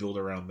 Bryant, build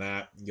around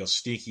that. You go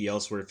sneaky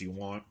elsewhere if you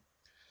want.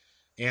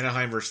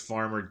 Anaheim versus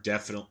Farmer,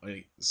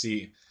 definitely.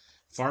 See,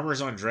 Farmer's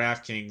on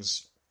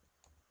DraftKings.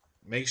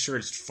 Make sure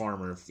it's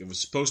Farmer. It was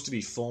supposed to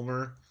be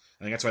Fulmer.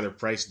 I think that's why they're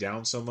priced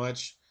down so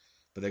much.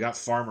 But they got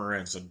Farmer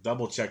in, so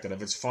double check that.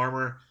 If it's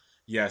Farmer,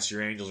 yes,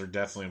 your Angels are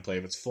definitely in play.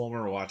 If it's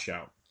Fulmer, watch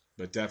out.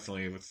 But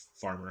definitely with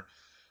Farmer.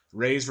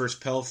 Rays versus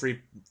Pelfrey,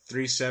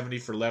 370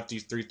 for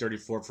lefties,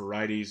 334 for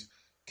righties.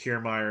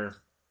 Kiermaier,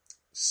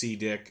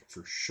 C-Dick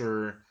for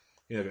sure.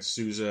 You got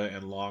Souza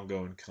and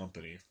Longo and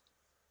company.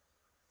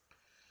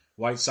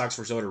 White Sox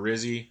versus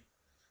Odorizzi.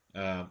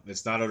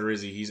 It's not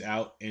Odorizzi. He's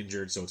out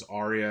injured, so it's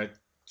Faria.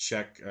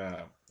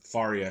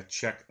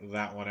 Check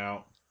that one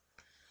out.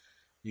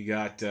 You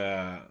got,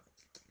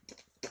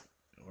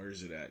 where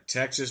is it at?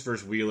 Texas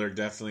versus Wheeler,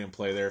 definitely in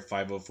play there.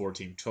 504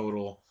 team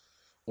total.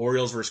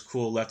 Orioles versus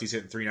Cool, lefties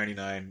hitting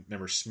 399.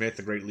 Remember Smith,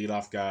 the great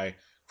leadoff guy.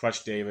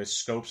 Crutch Davis,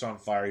 Scopes on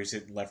fire. He's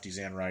hitting lefties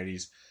and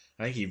righties.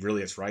 I think he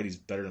really hits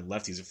righties better than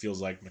lefties. It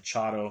feels like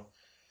Machado,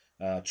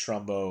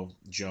 Trumbo,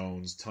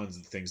 Jones, tons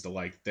of things to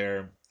like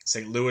there.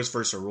 St. Louis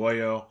versus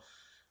Arroyo.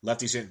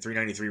 Lefties hitting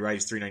 393,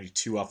 righties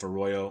 392 off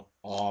Arroyo.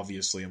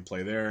 Obviously in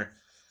play there.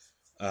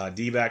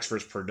 D-backs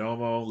versus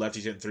Perdomo.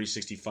 Lefties hitting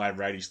 365,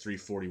 righties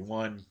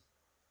 341.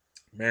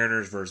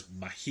 Mariners versus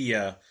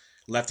Mejia.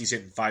 Lefties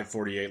hitting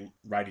 548,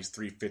 righties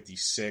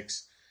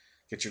 356.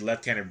 Get your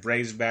left-handed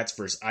Braves bats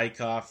versus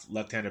Eichhoff.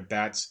 Left-handed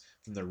bats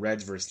from the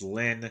Reds versus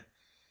Lynn.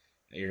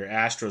 Your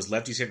Astros,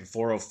 lefties hitting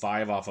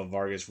 405 off of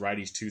Vargas,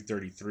 righties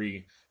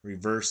 233.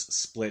 Reverse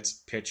splits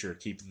pitcher.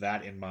 Keep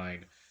that in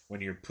mind when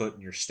you're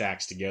putting your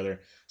stacks together.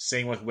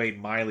 Same with Wade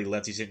Miley,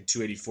 lefties hitting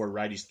 284,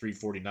 righties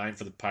 349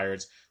 for the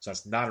Pirates. So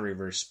that's not a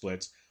reverse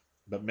splits.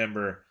 But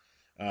remember,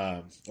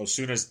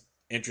 Osuna's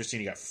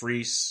interesting. You got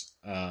Freese,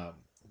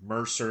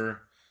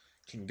 Mercer,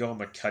 can go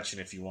McCutcheon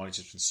if you want. He's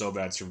just been so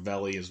bad.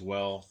 Cervelli as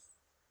well.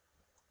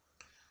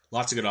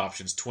 Lots of good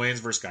options. Twins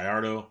versus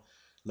Gallardo.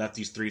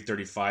 Lefties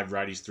 335,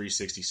 righties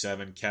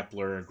 367.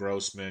 Kepler,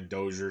 Grossman,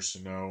 Dozier,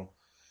 Sano,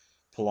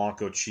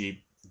 Polanco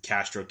cheap,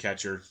 Castro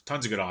catcher.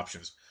 Tons of good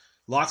options.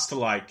 Lots to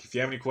like. If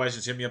you have any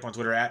questions, hit me up on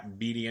Twitter at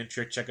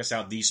BDintric. Check us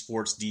out,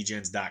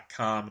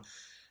 thesportsdgens.com.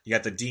 You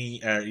got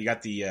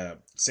the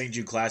St.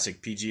 Jude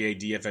Classic PGA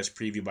DFS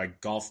preview by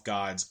Golf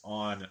Gods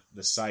on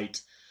the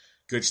site.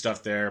 Good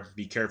stuff there.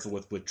 Be careful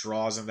with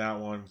withdrawals in that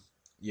one.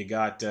 You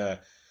got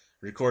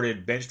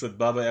recorded Benched with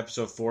Bubba,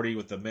 episode 40,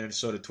 with the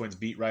Minnesota Twins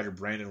beat writer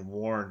Brandon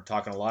Warren,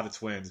 talking a lot of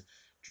Twins,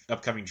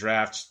 upcoming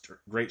drafts,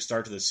 great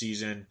start to the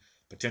season,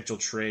 potential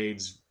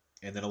trades,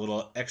 and then a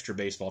little extra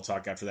baseball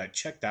talk after that.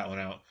 Check that one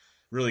out.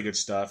 Really good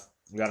stuff.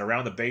 We got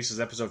Around the Bases,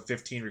 episode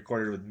 15,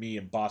 recorded with me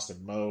and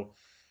Boston Mo.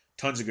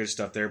 Tons of good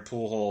stuff there.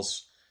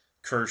 Pujols,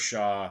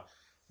 Kershaw,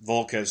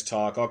 Volquez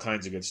talk, all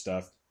kinds of good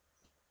stuff.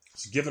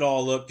 So give it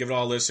all a look, give it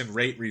all a listen,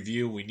 rate,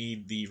 review. We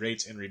need the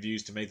rates and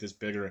reviews to make this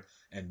bigger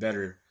and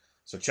better.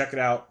 So check it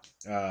out.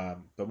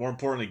 But more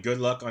importantly, good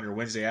luck on your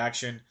Wednesday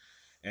action.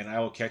 And I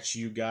will catch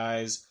you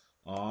guys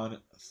on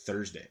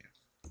Thursday.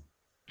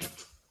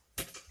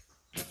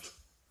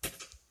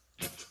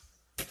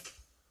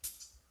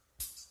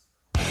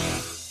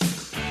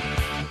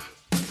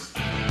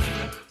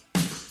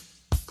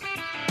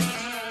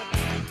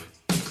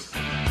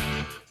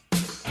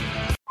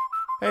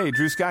 Hey,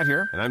 Drew Scott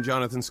here, and I'm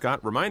Jonathan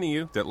Scott, reminding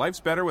you that life's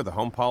better with a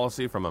home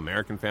policy from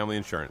American Family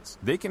Insurance.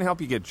 They can help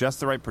you get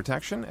just the right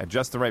protection at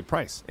just the right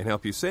price and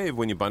help you save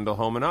when you bundle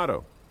home and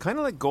auto. Kind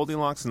of like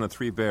Goldilocks and the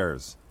Three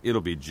Bears.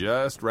 It'll be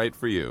just right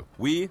for you.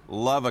 We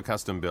love a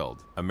custom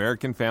build.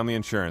 American Family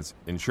Insurance.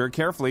 Insure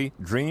carefully,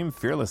 dream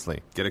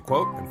fearlessly. Get a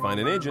quote and find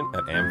an agent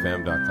at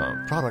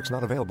amfam.com. Products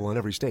not available in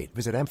every state.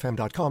 Visit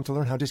amfam.com to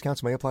learn how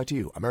discounts may apply to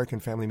you. American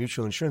Family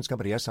Mutual Insurance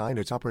Company, SI, and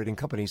its operating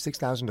company,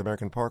 6000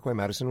 American Parkway,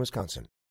 Madison, Wisconsin.